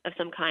event of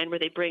some kind where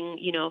they bring,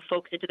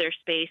 folks into their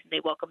space and they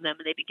welcome them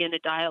and they begin a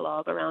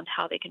dialogue around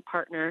how they can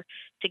partner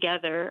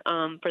together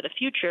for the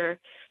future.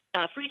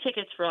 Free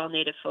tickets for all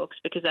Native folks,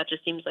 because that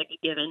just seems like a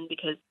given,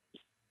 because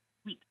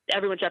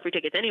everyone should have free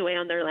tickets anyway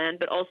on their land.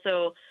 But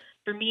also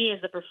for me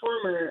as the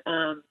performer,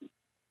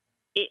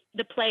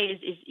 the play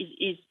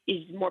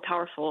is more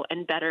powerful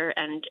and better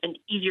and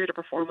easier to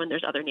perform when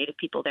there's other Native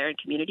people there in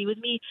community with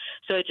me.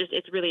 So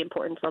it's really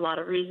important for a lot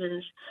of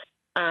reasons.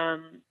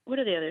 What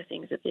are the other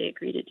things that they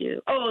agree to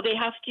do? Oh, they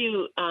have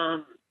to,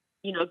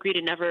 agree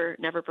to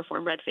never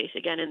perform Red Face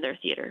again in their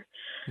theater.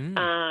 And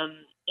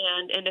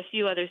a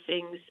few other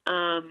things.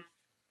 And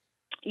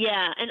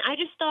I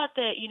just thought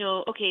that,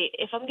 okay,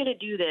 if I'm going to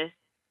do this,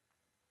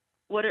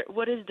 what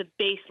is the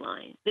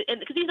baseline? And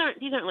because these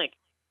aren't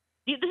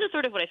this is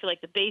sort of what I feel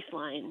like the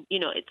baseline,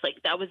 it's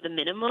like that was the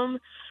minimum.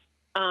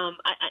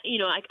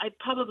 I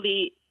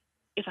probably,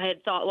 if I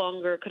had thought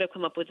longer, could have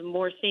come up with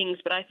more things,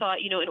 but I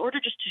thought, in order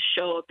just to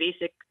show a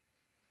basic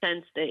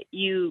sense that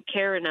you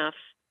care enough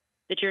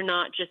that you're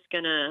not just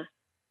going to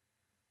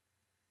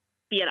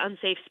be an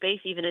unsafe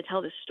space even to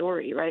tell this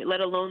story, right? Let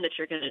alone that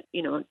you're going to,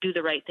 do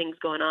the right things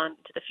going on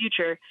to the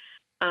future.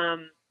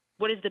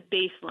 What is the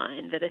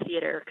baseline that a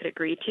theater could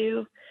agree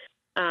to?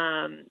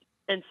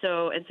 And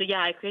so,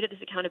 I created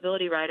this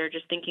accountability rider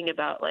just thinking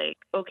about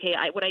okay,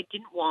 what I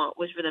didn't want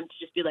was for them to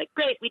just be like,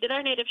 great, we did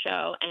our Native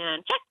show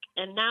and check,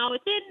 and now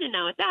it's in and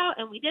now it's out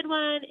and we did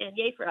one and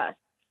yay for us.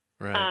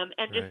 Right.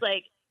 Just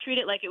treat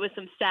it like it was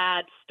some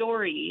sad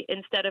story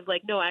instead of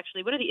no,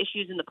 actually, what are the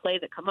issues in the play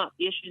that come up?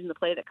 The issues in the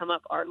play that come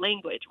up are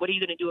language. What are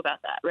you going to do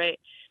about that, right?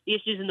 The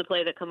issues in the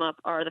play that come up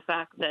are the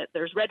fact that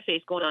there's red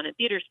face going on in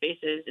theater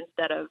spaces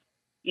instead of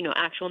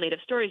actual Native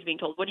stories being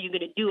told. What are you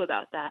going to do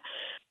about that?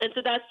 And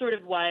so that's sort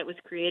of why it was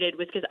created,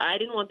 was because I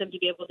didn't want them to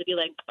be able to be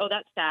like, oh,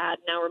 that's sad,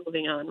 now we're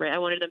moving on, right? I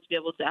wanted them to be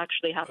able to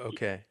actually have to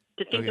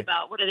think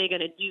about what are they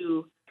going to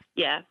do.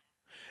 Yeah.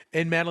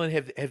 And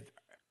Madeline,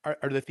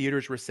 are the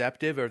theaters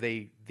receptive? Are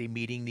they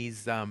meeting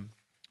these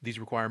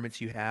requirements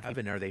you have,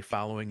 and are they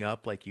following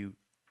up like you're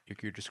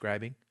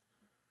describing?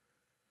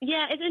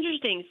 Yeah, it's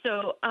interesting.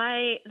 So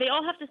they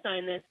all have to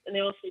sign this, and they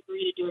also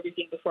agree to do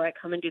everything before I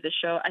come and do the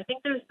show. I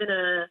think there's been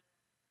a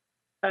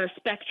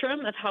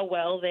spectrum of how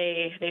well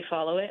they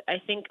follow it. I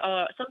think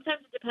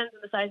sometimes it depends on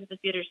the size of the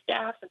theater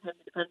staff. Sometimes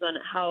it depends on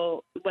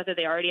whether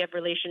they already have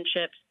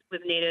relationships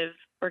with Native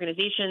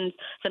organizations.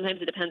 Sometimes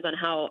it depends on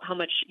how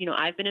much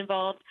I've been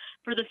involved.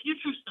 For the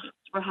future stuff,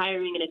 we're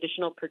hiring an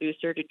additional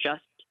producer to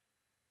just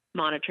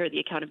monitor the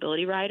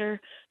accountability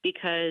rider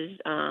because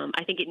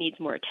I think it needs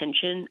more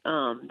attention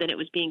than it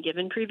was being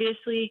given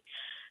previously.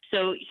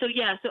 So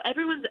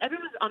everyone's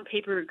on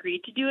paper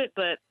agreed to do it,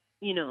 but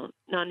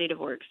non-Native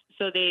orgs.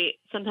 So they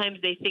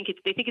think it's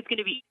going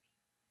to be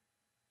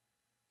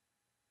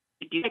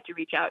to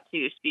reach out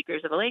to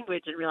speakers of a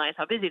language and realize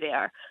how busy they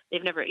are.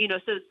 They've never,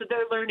 so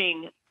they're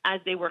learning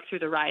as they work through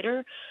the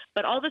rider.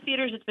 But all the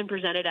theaters it's been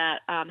presented at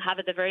have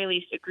at the very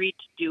least agreed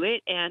to do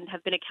it and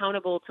have been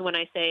accountable to when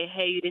I say,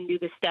 hey, you didn't do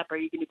this step, are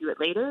you going to do it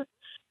later?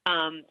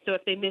 So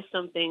if they miss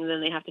something, then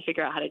they have to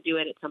figure out how to do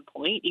it at some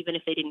point, even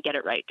if they didn't get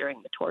it right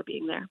during the tour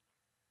being there.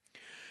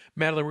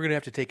 Madeline, we're going to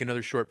have to take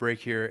another short break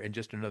here in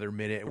just another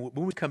minute.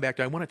 When we come back,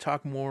 I want to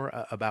talk more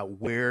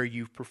about where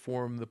you've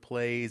performed the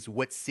plays,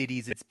 what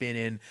cities it's been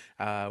in,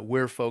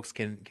 where folks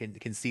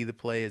can see the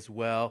play as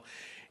well.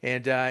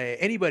 And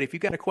anybody, if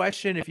you've got a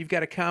question, if you've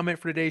got a comment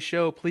for today's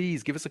show,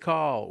 please give us a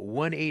call,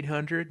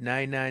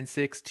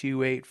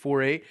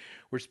 1-800-996-2848.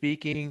 We're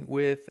speaking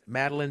with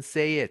Madeline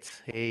Sayet,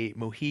 a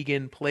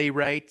Mohegan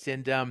playwright,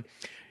 and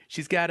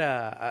she's got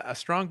a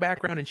strong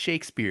background in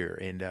Shakespeare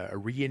and a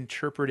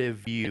reinterpretive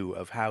view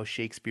of how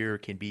Shakespeare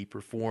can be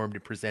performed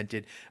and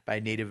presented by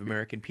Native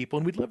American people.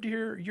 And we'd love to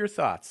hear your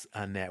thoughts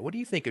on that. What do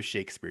you think of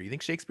Shakespeare? You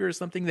think Shakespeare is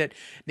something that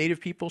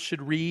Native people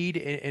should read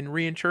and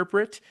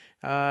reinterpret?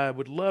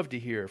 Would love to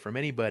hear from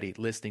anybody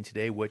listening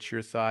today what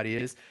your thought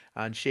is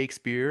on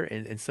Shakespeare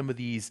and some of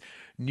these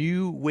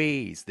new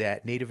ways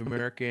that Native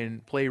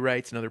American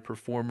playwrights and other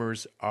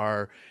performers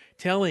are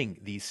telling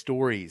these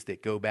stories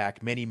that go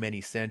back many, many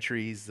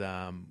centuries,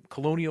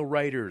 colonial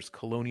writers,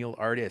 colonial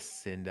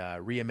artists, and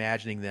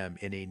reimagining them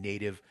in a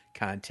Native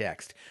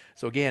context.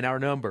 So again, our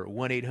number,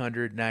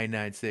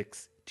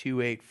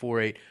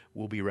 1-800-996-2848.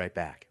 We'll be right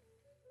back.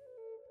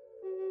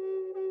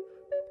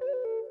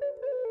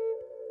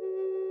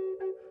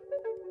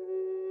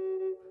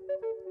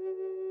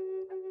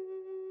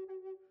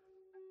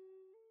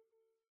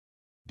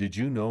 Did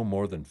you know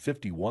more than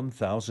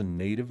 51,000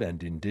 Native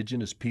and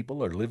Indigenous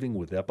people are living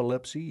with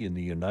epilepsy in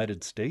the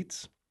United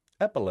States?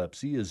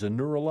 Epilepsy is a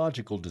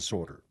neurological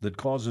disorder that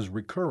causes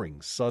recurring,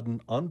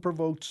 sudden,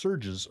 unprovoked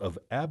surges of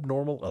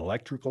abnormal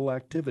electrical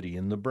activity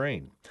in the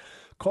brain.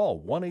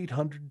 Call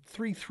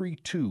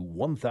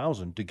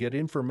 1-800-332-1000 to get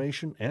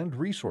information and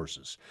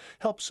resources.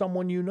 Help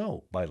someone you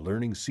know by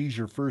learning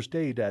seizure first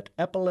aid at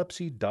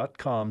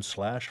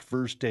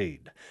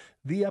epilepsy.com/first-aid.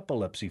 The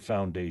Epilepsy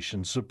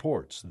Foundation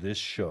supports this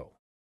show.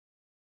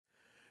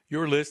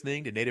 You're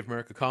listening to Native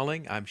America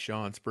Calling. I'm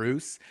Sean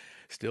Spruce.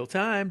 Still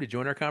time to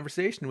join our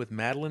conversation with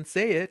Madeline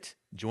Sayet.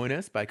 Join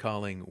us by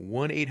calling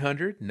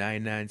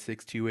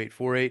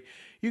 1-800-996-2848.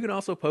 You can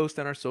also post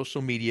on our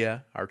social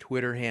media. Our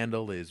Twitter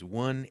handle is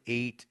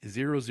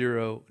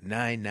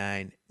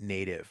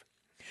 1-800-99-Native.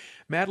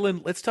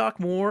 Madeline, let's talk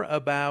more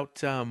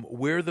about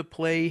where the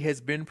play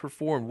has been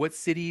performed. What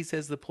cities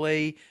has the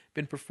play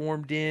been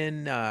performed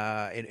in,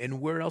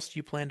 and where else do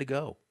you plan to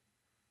go?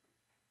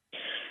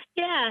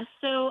 Yeah,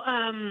 so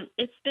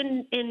it's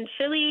been in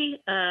Philly,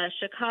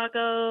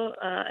 Chicago,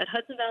 at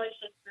Hudson Valley,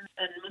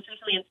 and most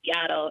recently in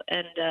Seattle.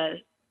 And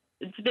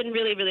it's been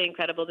really, really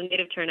incredible. The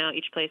Native turnout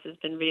each place has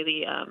been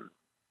really,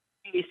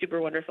 really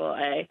super wonderful.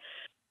 I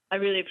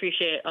really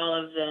appreciate all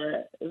of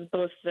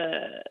both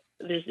the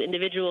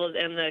individuals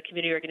and the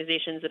community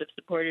organizations that have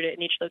supported it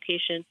in each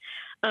location.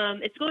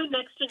 It's going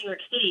next to New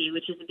York City,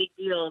 which is a big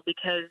deal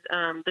because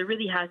there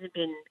really hasn't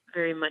been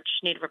very much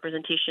Native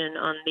representation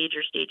on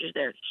major stages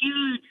there.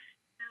 Huge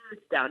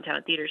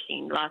downtown theater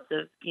scene, lots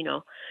of,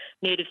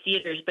 Native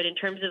theaters. But in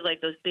terms of like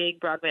those big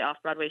Broadway,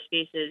 off-Broadway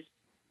spaces,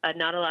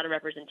 not a lot of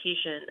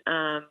representation.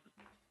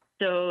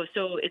 So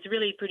it's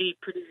really pretty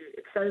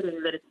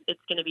exciting that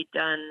it's going to be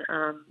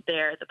done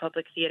there at the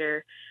Public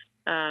Theater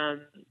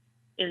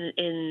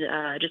in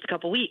just a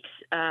couple weeks,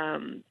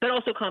 but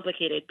also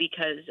complicated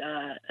because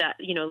that,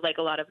 like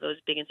a lot of those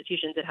big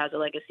institutions, it has a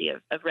legacy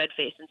of red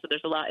face. And so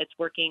there's a lot it's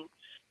working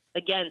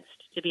against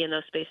to be in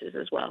those spaces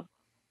as well.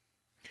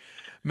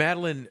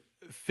 Madeline,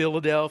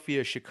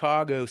 Philadelphia,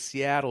 Chicago,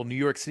 Seattle, New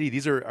York City,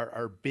 these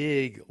are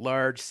big,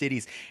 large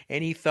cities.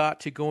 Any thought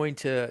to going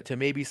to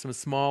maybe some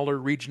smaller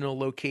regional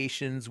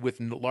locations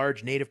with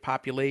large Native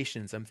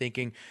populations? I'm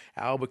thinking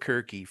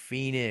Albuquerque,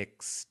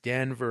 Phoenix,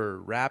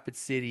 Denver, Rapid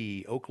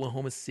City,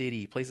 Oklahoma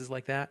City, places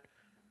like that?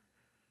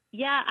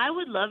 Yeah, I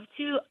would love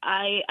to.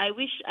 I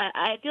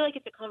feel like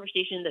it's a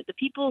conversation that the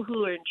people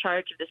who are in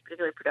charge of this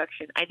particular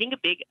production, I think a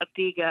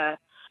big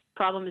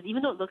problem is,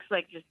 even though it looks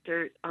like just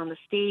dirt on the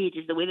stage,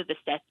 is the way that the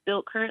set's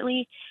built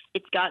currently.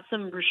 It's got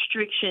some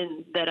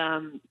restrictions that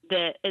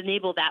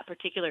enable that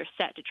particular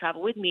set to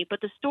travel with me.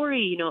 But the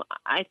story,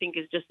 I think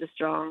is just as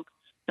strong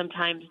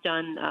sometimes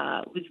done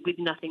with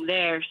nothing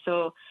there.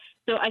 So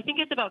I think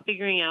it's about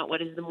figuring out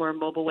what is the more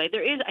mobile way.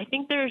 I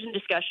think there's some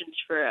discussions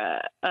for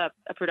a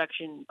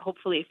production,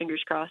 hopefully,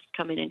 fingers crossed,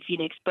 coming in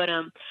Phoenix. But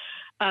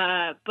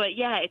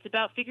yeah, it's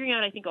about figuring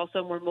out, I think, also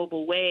a more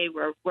mobile way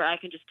where I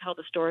can just tell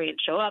the story and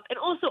show up, and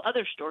also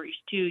other stories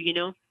too.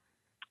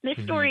 This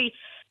story,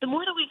 the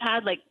more that we've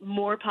had like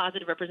more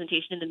positive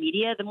representation in the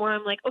media, the more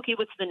I'm like, okay,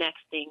 what's the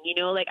next thing?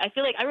 Like I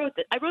feel like I wrote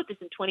this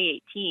in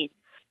 2018.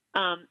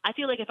 I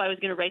feel like if I was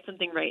going to write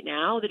something right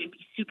now, that it'd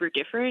be super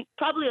different,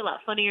 probably a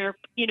lot funnier.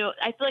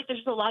 I feel like there's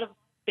just a lot of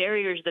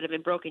barriers that have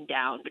been broken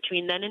down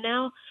between then and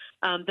now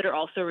that are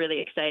also really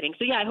exciting.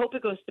 So yeah, I hope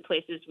it goes to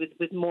places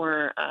with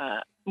more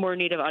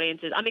Native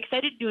audiences. I'm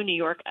excited to do in New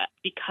York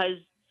because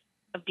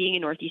of being a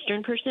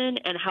Northeastern person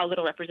and how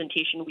little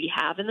representation we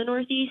have in the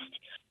Northeast.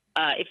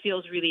 It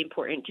feels really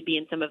important to be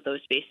in some of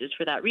those spaces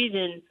for that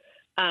reason.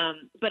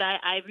 But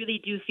I really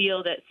do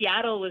feel that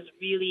Seattle was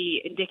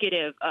really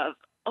indicative of,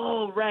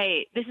 oh,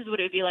 right, this is what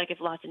it would be like if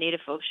lots of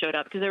Native folks showed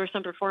up, because there were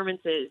some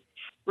performances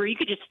where you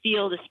could just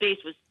feel the space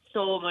was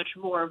so much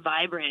more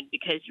vibrant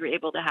because you were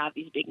able to have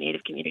these big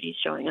Native communities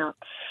showing up.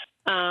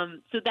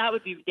 So that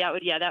would really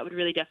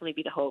definitely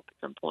be the hope at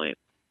some point.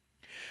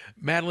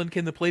 Madeline,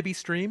 can the play be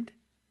streamed?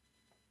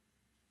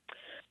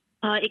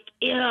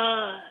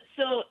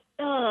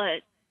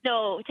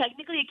 No,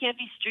 technically it can't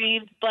be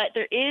streamed, but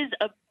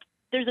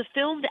there's a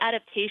filmed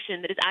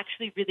adaptation that is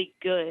actually really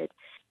good.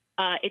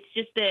 It's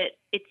just that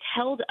it's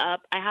held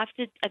up. I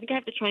think I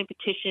have to try and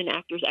petition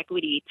Actors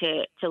Equity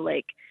to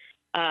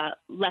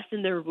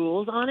lessen their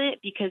rules on it,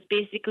 because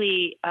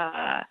basically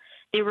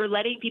they were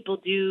letting people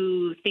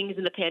do things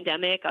in the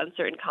pandemic on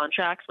certain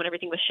contracts when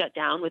everything was shut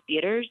down with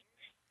theaters.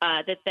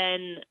 That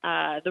then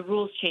the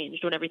rules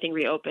changed when everything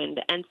reopened,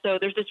 and so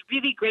there's this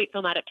really great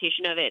film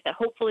adaptation of it that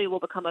hopefully will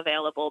become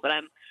available. But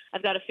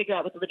I've got to figure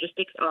out what the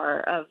logistics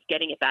are of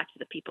getting it back to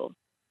the people.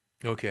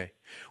 Okay.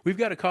 We've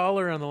got a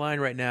caller on the line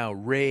right now,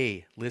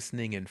 Ray,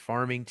 listening in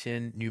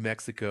Farmington, New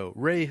Mexico.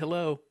 Ray,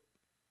 hello.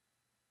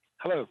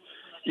 Hello.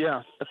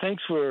 Yeah,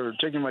 thanks for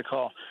taking my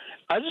call.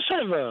 I just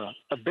have a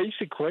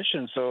basic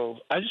question. So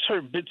I just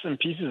heard bits and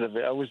pieces of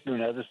it. I was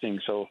doing other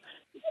things. So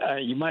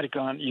you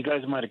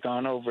guys might have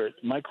gone over it.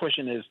 My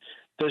question is,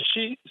 does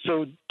she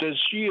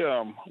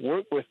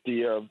work with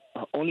the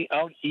only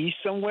out east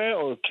somewhere,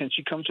 or can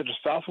she come to the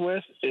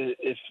Southwest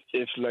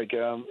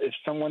if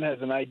someone has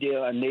an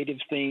idea, a Native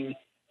thing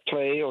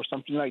play or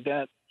something like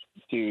that,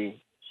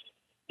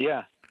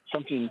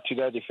 something to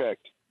that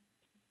effect.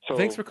 So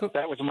thanks for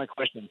that was my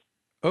question.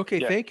 Okay,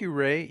 yeah. Thank you,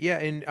 Ray. Yeah,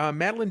 and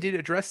Madeline did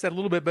address that a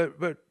little bit,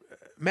 but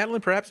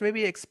Madeline, perhaps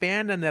maybe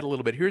expand on that a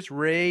little bit. Here's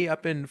Ray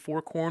up in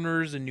Four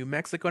Corners in New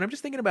Mexico, and I'm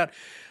just thinking about,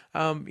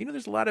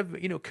 there's a lot of,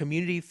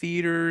 community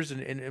theaters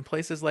and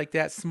places like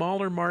that,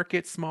 smaller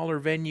markets, smaller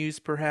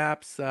venues,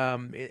 perhaps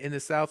in the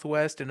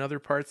Southwest and other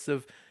parts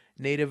of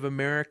Native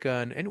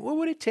America. And what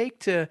would it take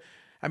to,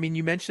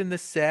 you mentioned the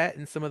set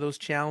and some of those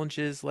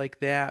challenges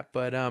like that,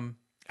 but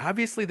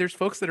obviously there's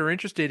folks that are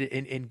interested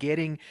in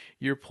getting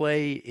your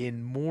play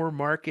in more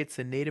markets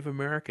in Native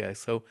America.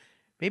 So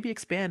maybe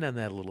expand on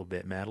that a little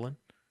bit, Madeline.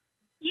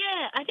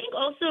 Yeah, I think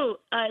also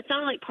it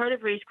sounded like part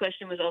of Ray's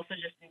question was also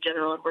just in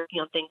general and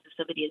working on things if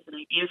somebody has an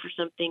idea for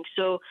something.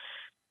 So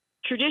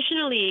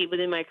traditionally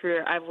within my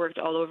career, I've worked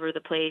all over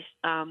the place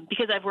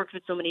because I've worked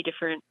with so many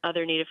different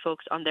other Native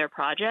folks on their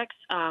projects.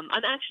 I'm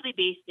actually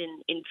based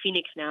in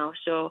Phoenix now,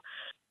 so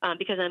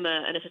because I'm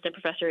an assistant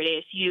professor at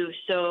ASU,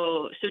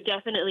 so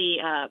definitely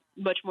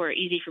much more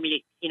easy for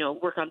me to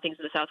work on things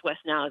in the Southwest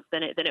now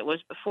than it was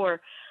before.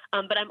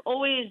 But I'm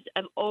always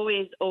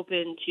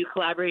open to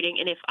collaborating,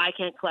 and if I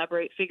can't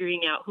collaborate,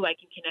 figuring out who I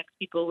can connect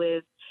people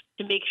with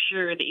to make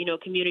sure that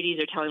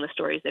communities are telling the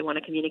stories they want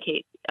to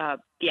communicate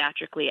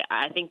theatrically.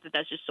 I think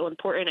that's just so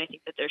important. I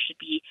think that there should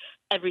be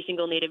every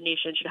single Native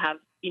nation should have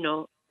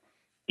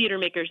theater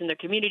makers in their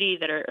community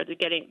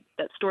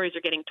that stories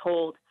are getting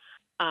told.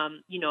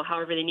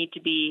 However they need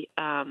to be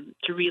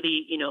to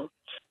really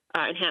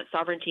enhance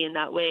sovereignty in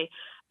that way.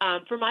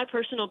 For my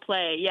personal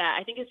play,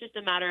 I think it's just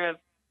a matter of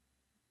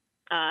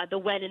the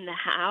when and the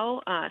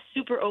how.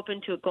 Super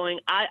open to it going.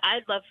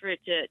 I'd love for it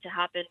to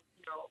happen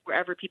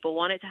wherever people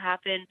want it to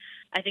happen.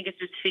 I think it's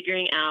just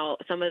figuring out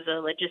some of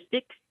the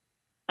logistics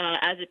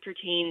as it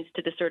pertains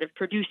to the sort of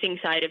producing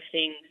side of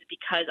things,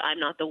 because I'm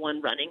not the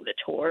one running the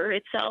tour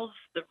itself.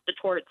 The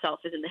tour itself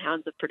is in the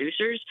hands of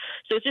producers.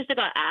 So it's just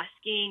about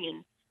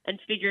asking and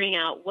figuring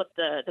out what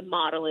the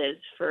model is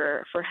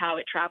for how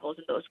it travels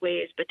in those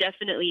ways. But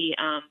definitely,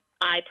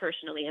 I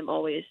personally am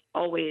always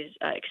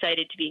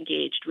excited to be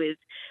engaged with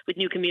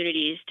new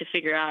communities to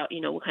figure out,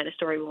 what kind of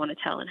story we want to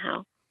tell and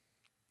how.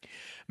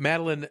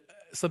 Madeline,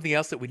 something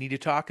else that we need to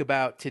talk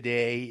about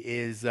today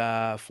is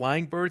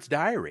Flying Bird's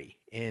Diary.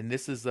 And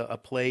this is a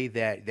play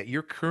that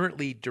you're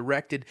currently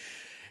directing.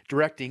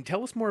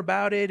 Tell us more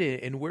about it,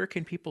 and where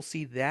can people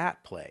see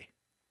that play?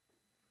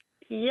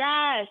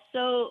 Yeah,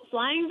 so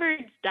Flying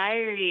Bird's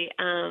Diary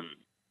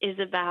is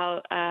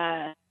about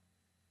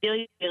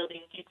building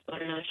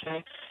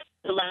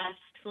the last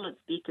excellent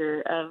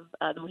speaker of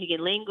the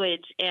Mohegan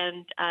language.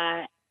 And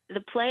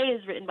the play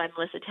is written by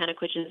Melissa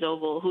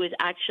Tanaquichin-Zobel, who is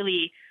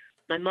actually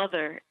my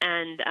mother.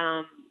 And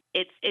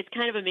it's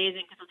kind of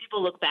amazing because when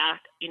people look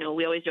back,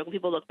 we always joke, when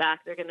people look back,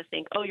 they're going to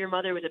think, oh, your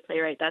mother was a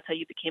playwright. That's how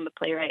you became a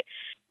playwright.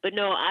 But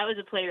no, I was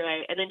a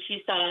playwright. And then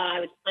she saw I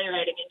was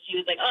playwriting and she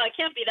was like, oh, it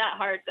can't be that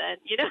hard then,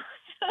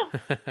 So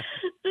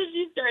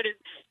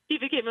she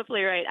became a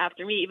playwright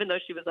after me, even though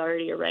she was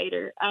already a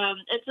writer.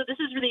 And so this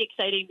is really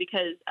exciting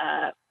because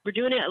we're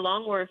doing it at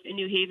Long Wharf in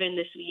New Haven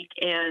this week.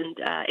 And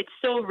it's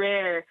so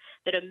rare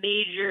that a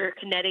major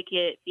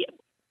Connecticut,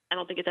 I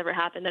don't think it's ever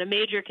happened, that a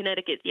major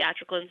Connecticut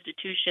theatrical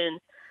institution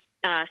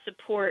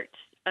supports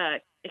a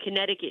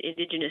Connecticut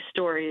Indigenous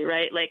story,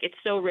 right? Like, it's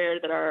so rare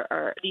that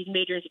our these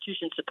major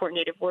institutions support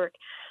Native work.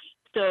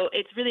 So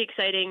it's really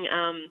exciting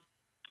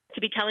to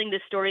be telling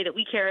this story that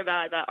we care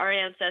about our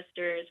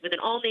ancestors, with an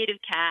all-Native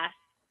cast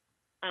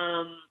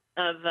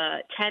of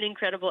 10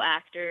 incredible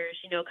actors,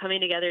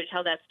 coming together to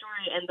tell that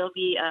story. And there'll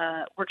be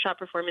workshop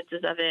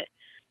performances of it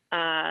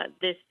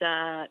this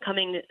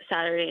coming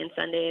Saturday and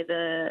Sunday,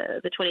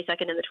 the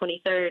 22nd and the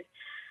 23rd.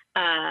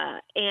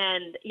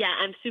 And yeah,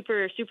 I'm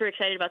super, super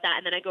excited about that.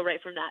 And then I go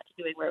right from that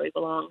to doing Where We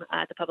Belong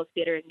at the Public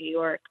Theater in New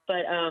York.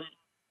 But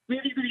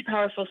really, really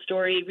powerful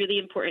story, really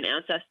important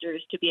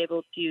ancestors to be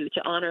able to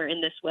honor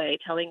in this way,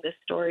 telling this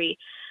story.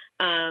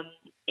 And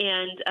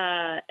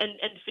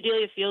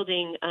Fidelia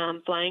Fielding,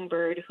 Flying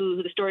Bird,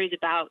 who the story is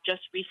about,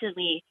 just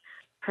recently,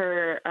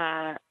 her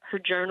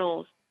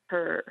journals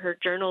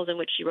in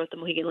which she wrote the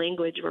Mohegan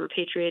language were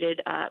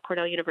repatriated.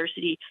 Cornell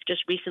University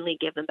just recently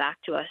gave them back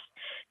to us.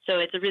 So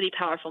it's a really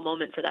powerful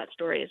moment for that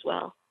story as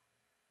well.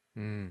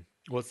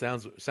 Well, it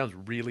sounds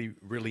really,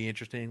 really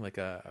interesting, like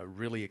a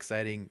really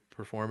exciting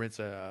performance,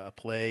 a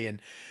play.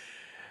 And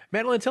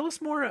Madeline, tell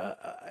us more.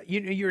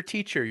 You're a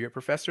teacher, you're a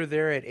professor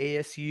there at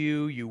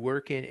ASU, you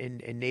work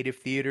in Native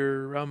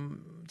theater.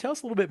 Tell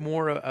us a little bit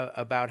more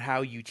about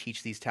how you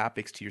teach these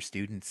topics to your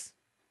students.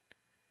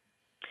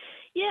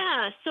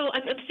 Yeah, so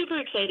I'm super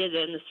excited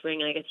that in the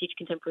spring I get to teach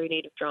contemporary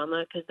Native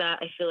drama, because that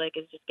I feel like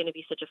is just going to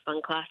be such a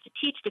fun class to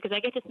teach, because I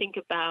get to think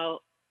about,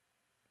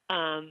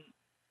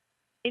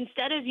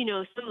 instead of,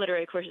 some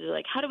literary courses are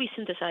like, how do we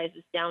synthesize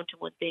this down to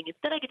one thing?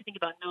 Instead I get to think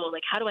about,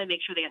 how do I make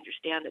sure they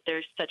understand that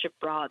there's such a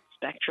broad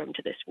spectrum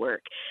to this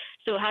work?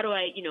 So how do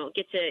I,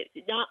 get to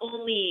not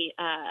only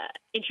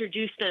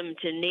introduce them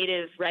to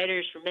Native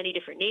writers from many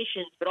different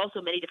nations, but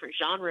also many different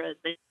genres.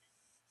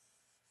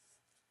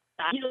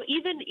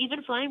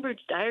 Even Flying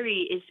Bird's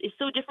Diary is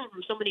so different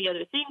from so many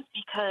other things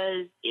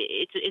because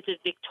it's a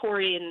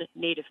Victorian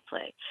Native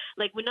play.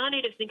 Like, when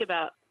non-Natives think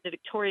about the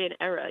Victorian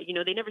era,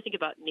 they never think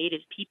about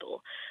Native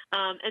people,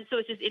 and so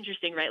it's just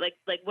interesting, right? Like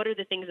what are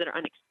the things that are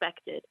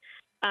unexpected?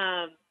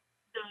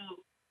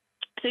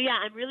 So yeah,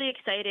 I'm really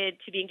excited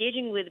to be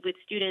engaging with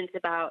students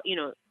about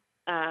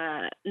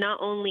not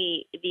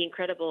only the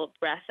incredible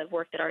breadth of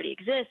work that already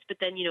exists, but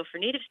then, for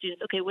Native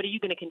students, okay, what are you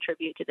going to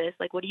contribute to this?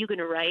 Like, what are you going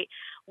to write?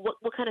 What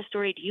kind of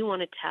story do you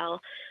want to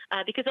tell?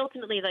 Because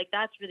ultimately,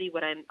 that's really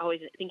what I'm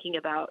always thinking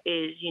about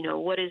is,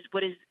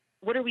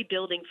 what are we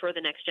building for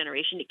the next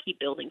generation to keep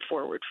building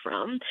forward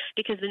from?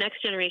 Because the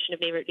next generation of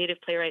Native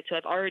playwrights who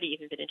I've already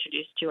even been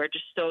introduced to are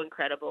just so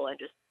incredible and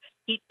just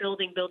keep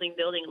building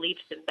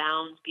leaps and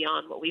bounds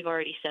beyond what we've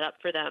already set up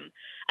for them.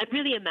 I'm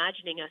really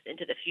imagining us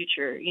into the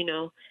future,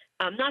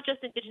 not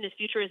just Indigenous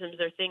futurisms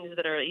or things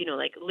that are,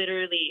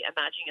 literally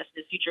imagining us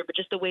in the future, but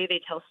just the way they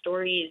tell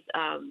stories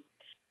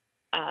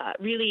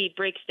really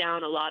breaks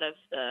down a lot of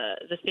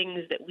the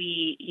things that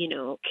we,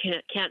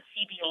 can't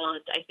see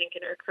beyond, I think,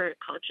 in our current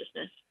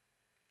consciousness.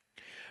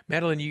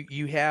 Madeline,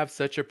 you have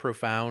such a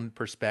profound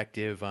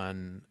perspective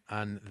on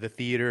the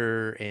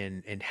theater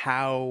and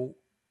how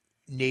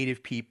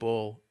Native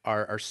people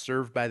are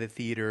served by the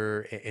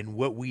theater, and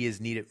what we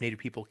as Native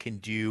people can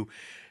do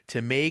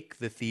to make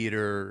the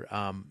theater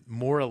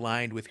more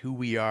aligned with who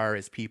we are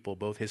as people,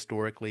 both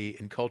historically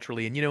and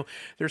culturally. And,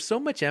 there's so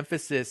much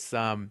emphasis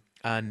on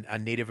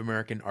Native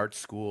American art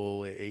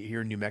school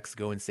here in New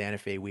Mexico and Santa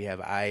Fe. We have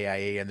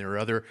IIA, and there are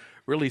other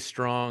really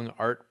strong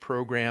art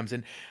programs.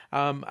 And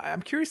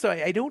I'm curious, though,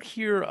 I don't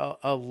hear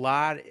a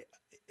lot.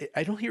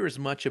 I don't hear as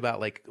much about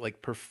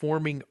like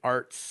performing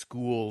arts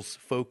schools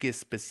focused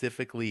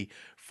specifically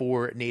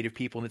for Native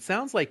people. And it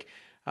sounds like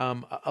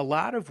a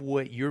lot of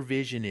what your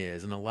vision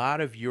is and a lot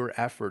of your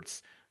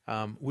efforts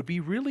would be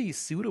really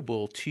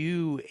suitable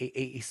to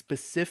a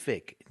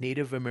specific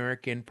Native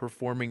American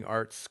performing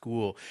arts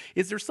school.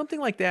 Is there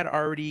something like that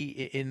already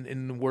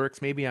in the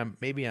works? Maybe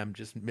I'm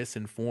just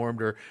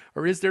misinformed, or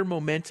is there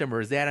momentum,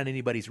 or is that on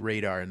anybody's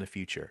radar in the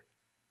future?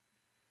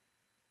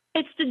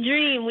 It's the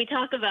dream. We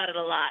talk about it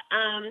a lot.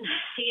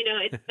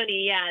 It's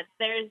funny. Yeah,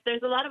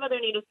 there's a lot of other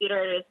Native theater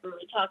artists where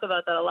we talk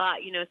about that a lot.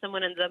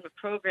 Someone ends up a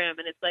program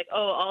and it's like,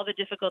 oh, all the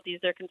difficulties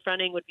they're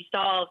confronting would be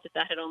solved if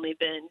that had only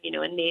been,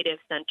 a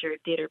Native-centered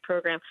theater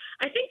program.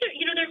 I think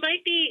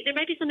there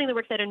might be something that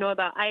works I don't know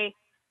about.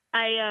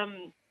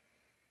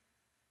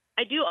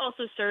 I do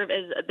also serve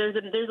as there's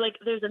a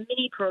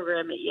mini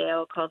program at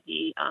Yale called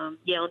the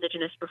Yale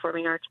Indigenous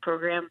Performing Arts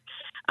Program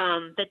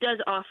that does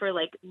offer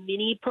like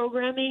mini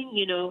programming,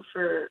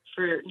 for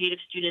Native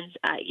students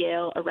at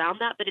Yale around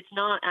that, but it's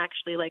not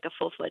actually like a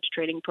full-fledged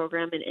training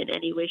program in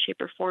any way,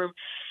 shape, or form.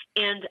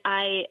 And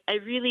I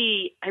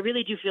really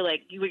do feel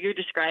like what you're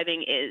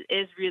describing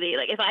is really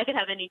like, if I could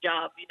have any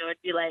job, it'd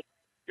be like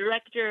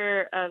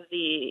director of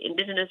the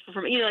Indigenous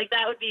Performing, like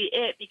that would be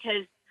it,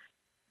 because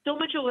so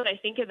much of what I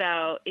think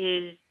about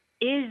is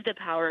the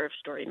power of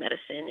story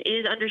medicine,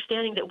 is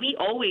understanding that we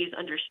always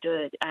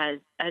understood as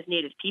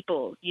Native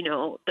people,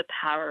 the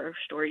power of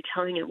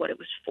storytelling and what it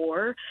was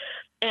for.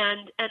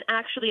 And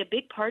actually a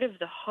big part of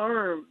the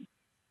harm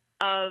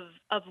of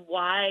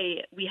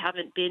why we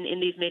haven't been in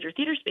these major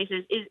theater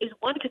spaces is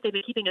one, because they've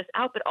been keeping us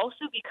out, but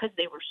also because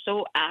they were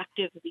so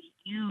actively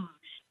used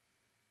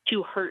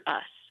to hurt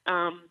us.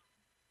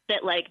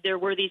 That like there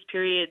were these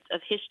periods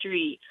of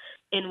history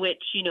in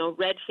which,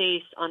 red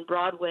face on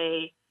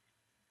Broadway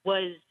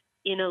was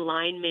in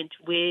alignment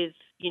with,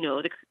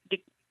 the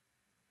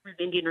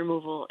Indian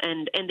removal.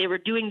 And they were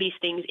doing these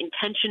things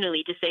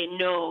intentionally to say,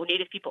 no,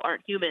 Native people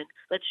aren't human.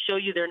 Let's show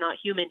you they're not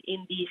human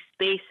in these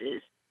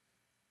spaces.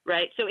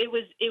 Right. So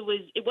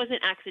it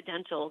wasn't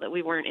accidental that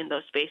we weren't in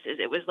those spaces.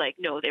 It was like,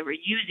 no, they were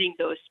using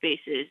those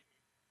spaces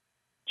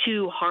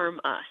to harm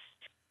us.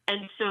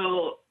 And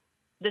so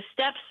the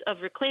steps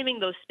of reclaiming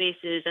those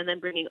spaces and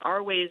then bringing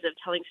our ways of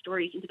telling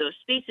stories into those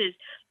spaces,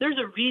 there's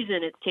a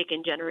reason it's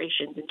taken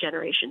generations and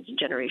generations and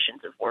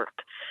generations of work.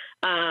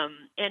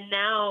 And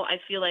now I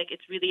feel like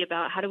it's really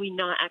about how do we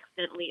not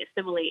accidentally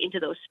assimilate into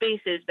those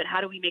spaces, but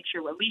how do we make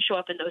sure when we show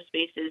up in those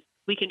spaces,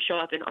 we can show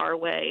up in our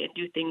way and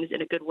do things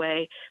in a good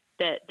way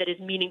that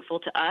is meaningful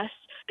to us,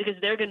 because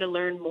they're going to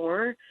learn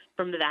more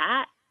from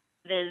that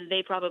than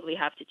they probably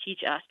have to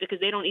teach us, because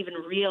they don't even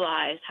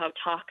realize how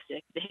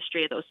toxic the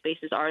history of those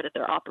spaces are that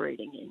they're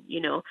operating in,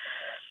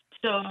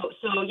 So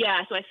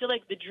I feel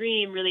like the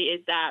dream really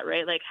is that,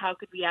 right? Like, how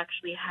could we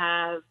actually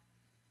have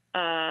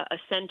a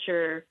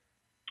center?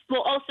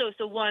 Well, also,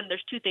 so one,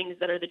 there's two things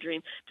that are the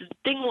dream. So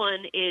thing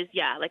one is,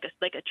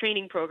 like a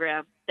training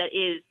program that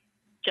is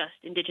just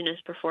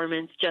Indigenous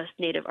performance, just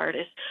Native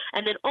artists.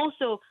 And then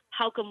also,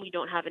 how come we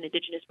don't have an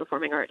Indigenous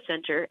Performing Arts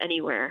Center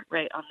anywhere,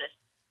 right, on this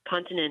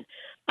continent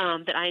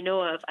that I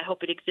know of? I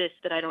hope it exists,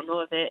 that I don't know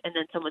of it, and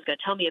then someone's going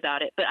to tell me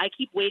about it. But I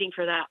keep waiting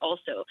for that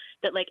also,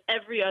 that like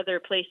every other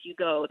place you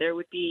go, there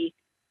would be,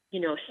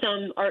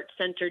 some art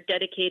center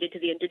dedicated to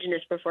the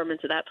Indigenous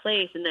performance of that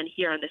place. And then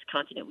here on this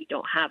continent, we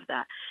don't have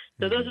that.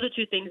 So those are the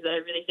two things that I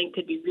really think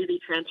could be really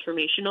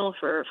transformational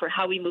for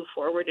how we move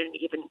forward in an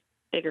even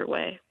bigger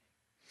way.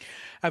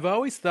 I've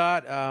always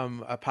thought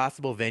a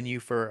possible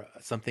venue for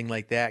something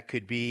like that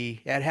could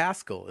be at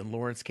Haskell in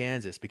Lawrence,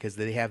 Kansas, because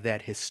they have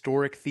that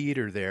historic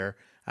theater there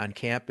on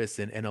campus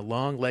and a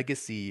long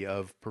legacy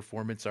of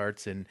performance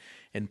arts and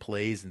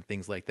plays and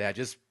things like that.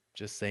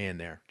 Just saying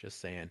there, just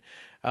saying.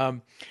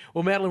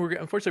 Well, Madeline,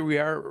 unfortunately, we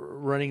are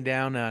running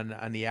down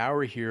on the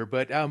hour here,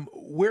 but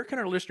where can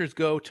our listeners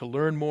go to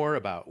learn more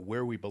about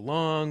Where We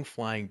Belong,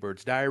 Flying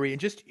Bird's Diary, and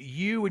just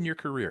you and your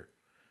career?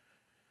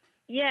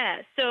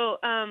 Yeah, so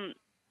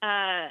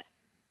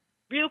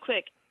real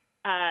quick,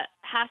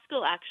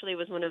 Haskell actually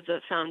was one of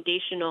the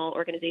foundational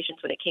organizations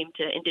when it came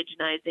to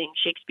indigenizing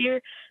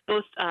Shakespeare,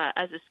 both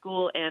as a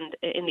school and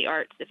in the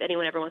arts, if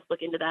anyone ever wants to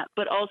look into that.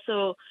 But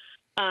also,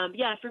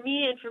 for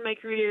me and for my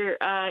career,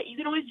 you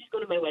can always just go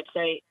to my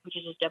website, which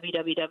is just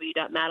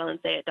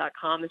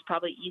www.madelinesayet.com is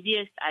probably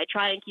easiest. I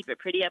try and keep it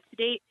pretty up to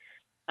date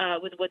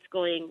with what's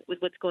going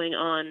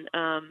on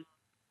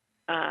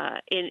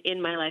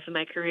in my life and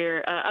my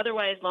career.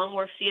 Otherwise, Long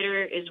Wharf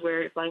Theater is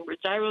where Flying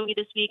Bird's Diary will be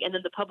this week, and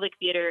then the Public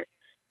Theater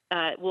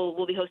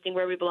will be hosting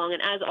Where We Belong.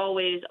 And as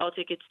always, all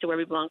tickets to Where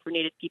We Belong for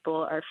Native people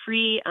are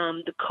free.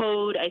 The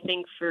code, I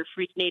think, for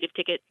free Native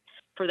tickets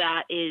for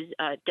that is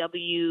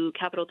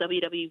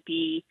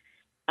WWB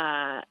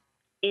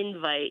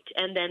invite.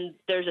 And then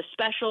there's a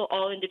special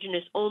all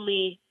Indigenous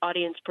only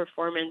audience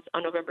performance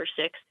on November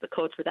 6th. The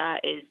code for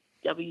that is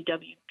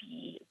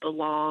WWB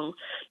Belong.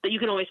 But you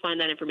can always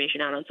find that information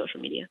out on social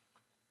media.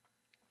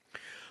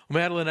 Well,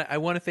 Madeline, I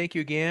want to thank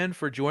you again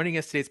for joining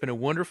us today. It's been a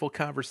wonderful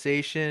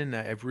conversation.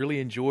 I've really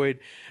enjoyed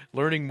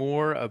learning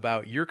more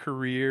about your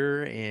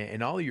career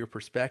and all of your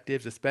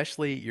perspectives,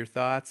 especially your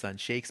thoughts on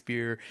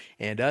Shakespeare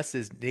and us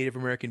as Native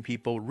American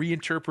people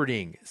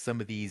reinterpreting some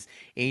of these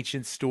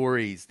ancient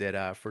stories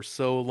that for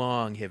so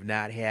long have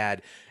not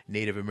had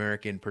Native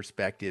American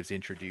perspectives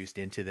introduced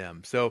into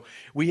them. So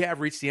we have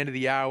reached the end of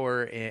the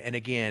hour. And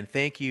again,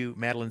 thank you,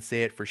 Madeline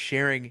Sayet, for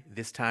sharing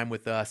this time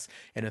with us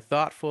and a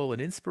thoughtful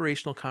and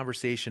inspirational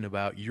conversation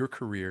about your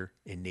career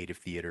in Native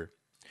theater.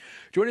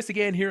 Join us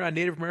again here on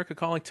Native America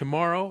Calling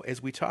tomorrow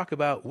as we talk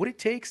about what it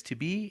takes to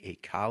be a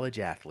college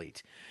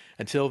athlete.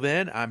 Until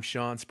then, I'm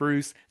Sean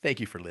Spruce. Thank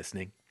you for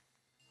listening.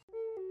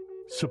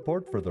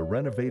 Support for the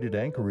renovated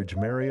Anchorage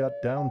Marriott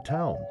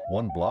downtown,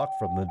 1 block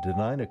from the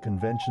Denina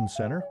Convention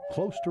Center,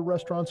 close to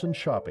restaurants and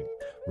shopping.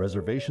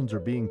 Reservations are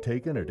being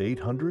taken at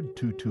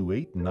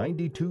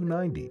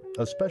 800-228-9290.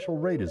 A special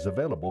rate is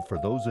available for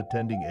those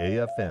attending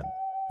AFN.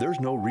 There's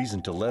no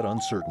reason to let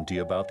uncertainty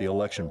about the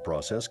election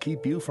process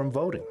keep you from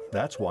voting.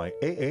 That's why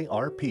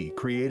AARP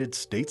created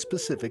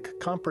state-specific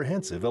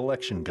comprehensive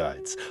election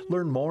guides.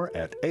 Learn more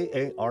at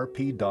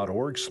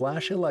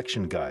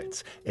aarp.org/election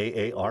guides.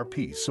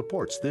 AARP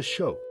supports this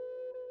show.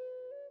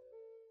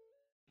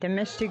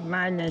 Domestic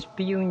violence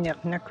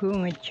biyunak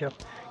nakungitchuk.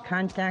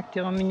 Contact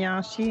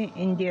Illuminati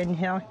Indian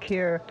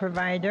Healthcare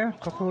Provider.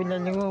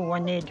 Kakulalu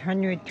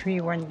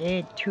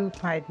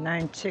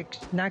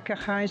 1-800-318-2596.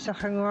 Nakakay sa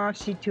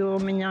kangwasi to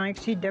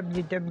Illuminati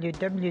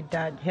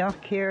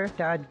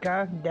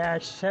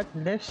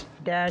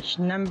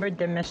www.healthcare.gov/setlist-number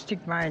domestic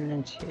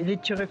violence.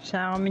 Ilichurip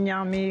sa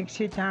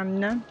Illuminati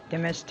tamna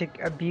domestic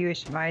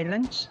abuse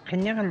violence.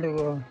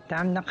 Kanyakalu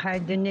tamna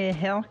kaidene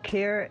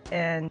healthcare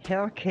and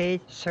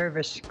healthcare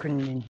service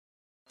kunin.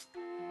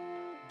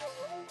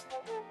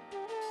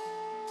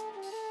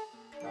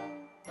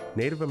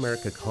 Native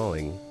America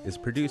Calling is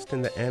produced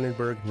in the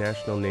Annenberg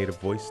National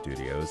Native Voice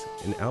Studios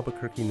in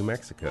Albuquerque, New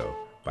Mexico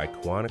by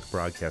Koahnic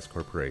Broadcast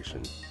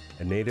Corporation,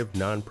 a Native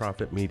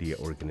nonprofit media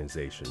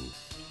organization.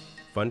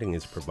 Funding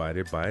is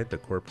provided by the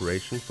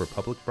Corporation for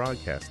Public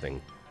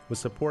Broadcasting with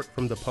support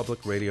from the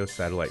Public Radio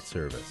Satellite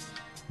Service.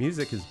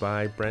 Music is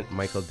by Brent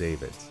Michael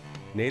Davids.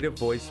 Native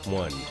Voice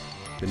One,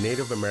 the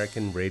Native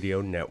American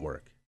Radio Network.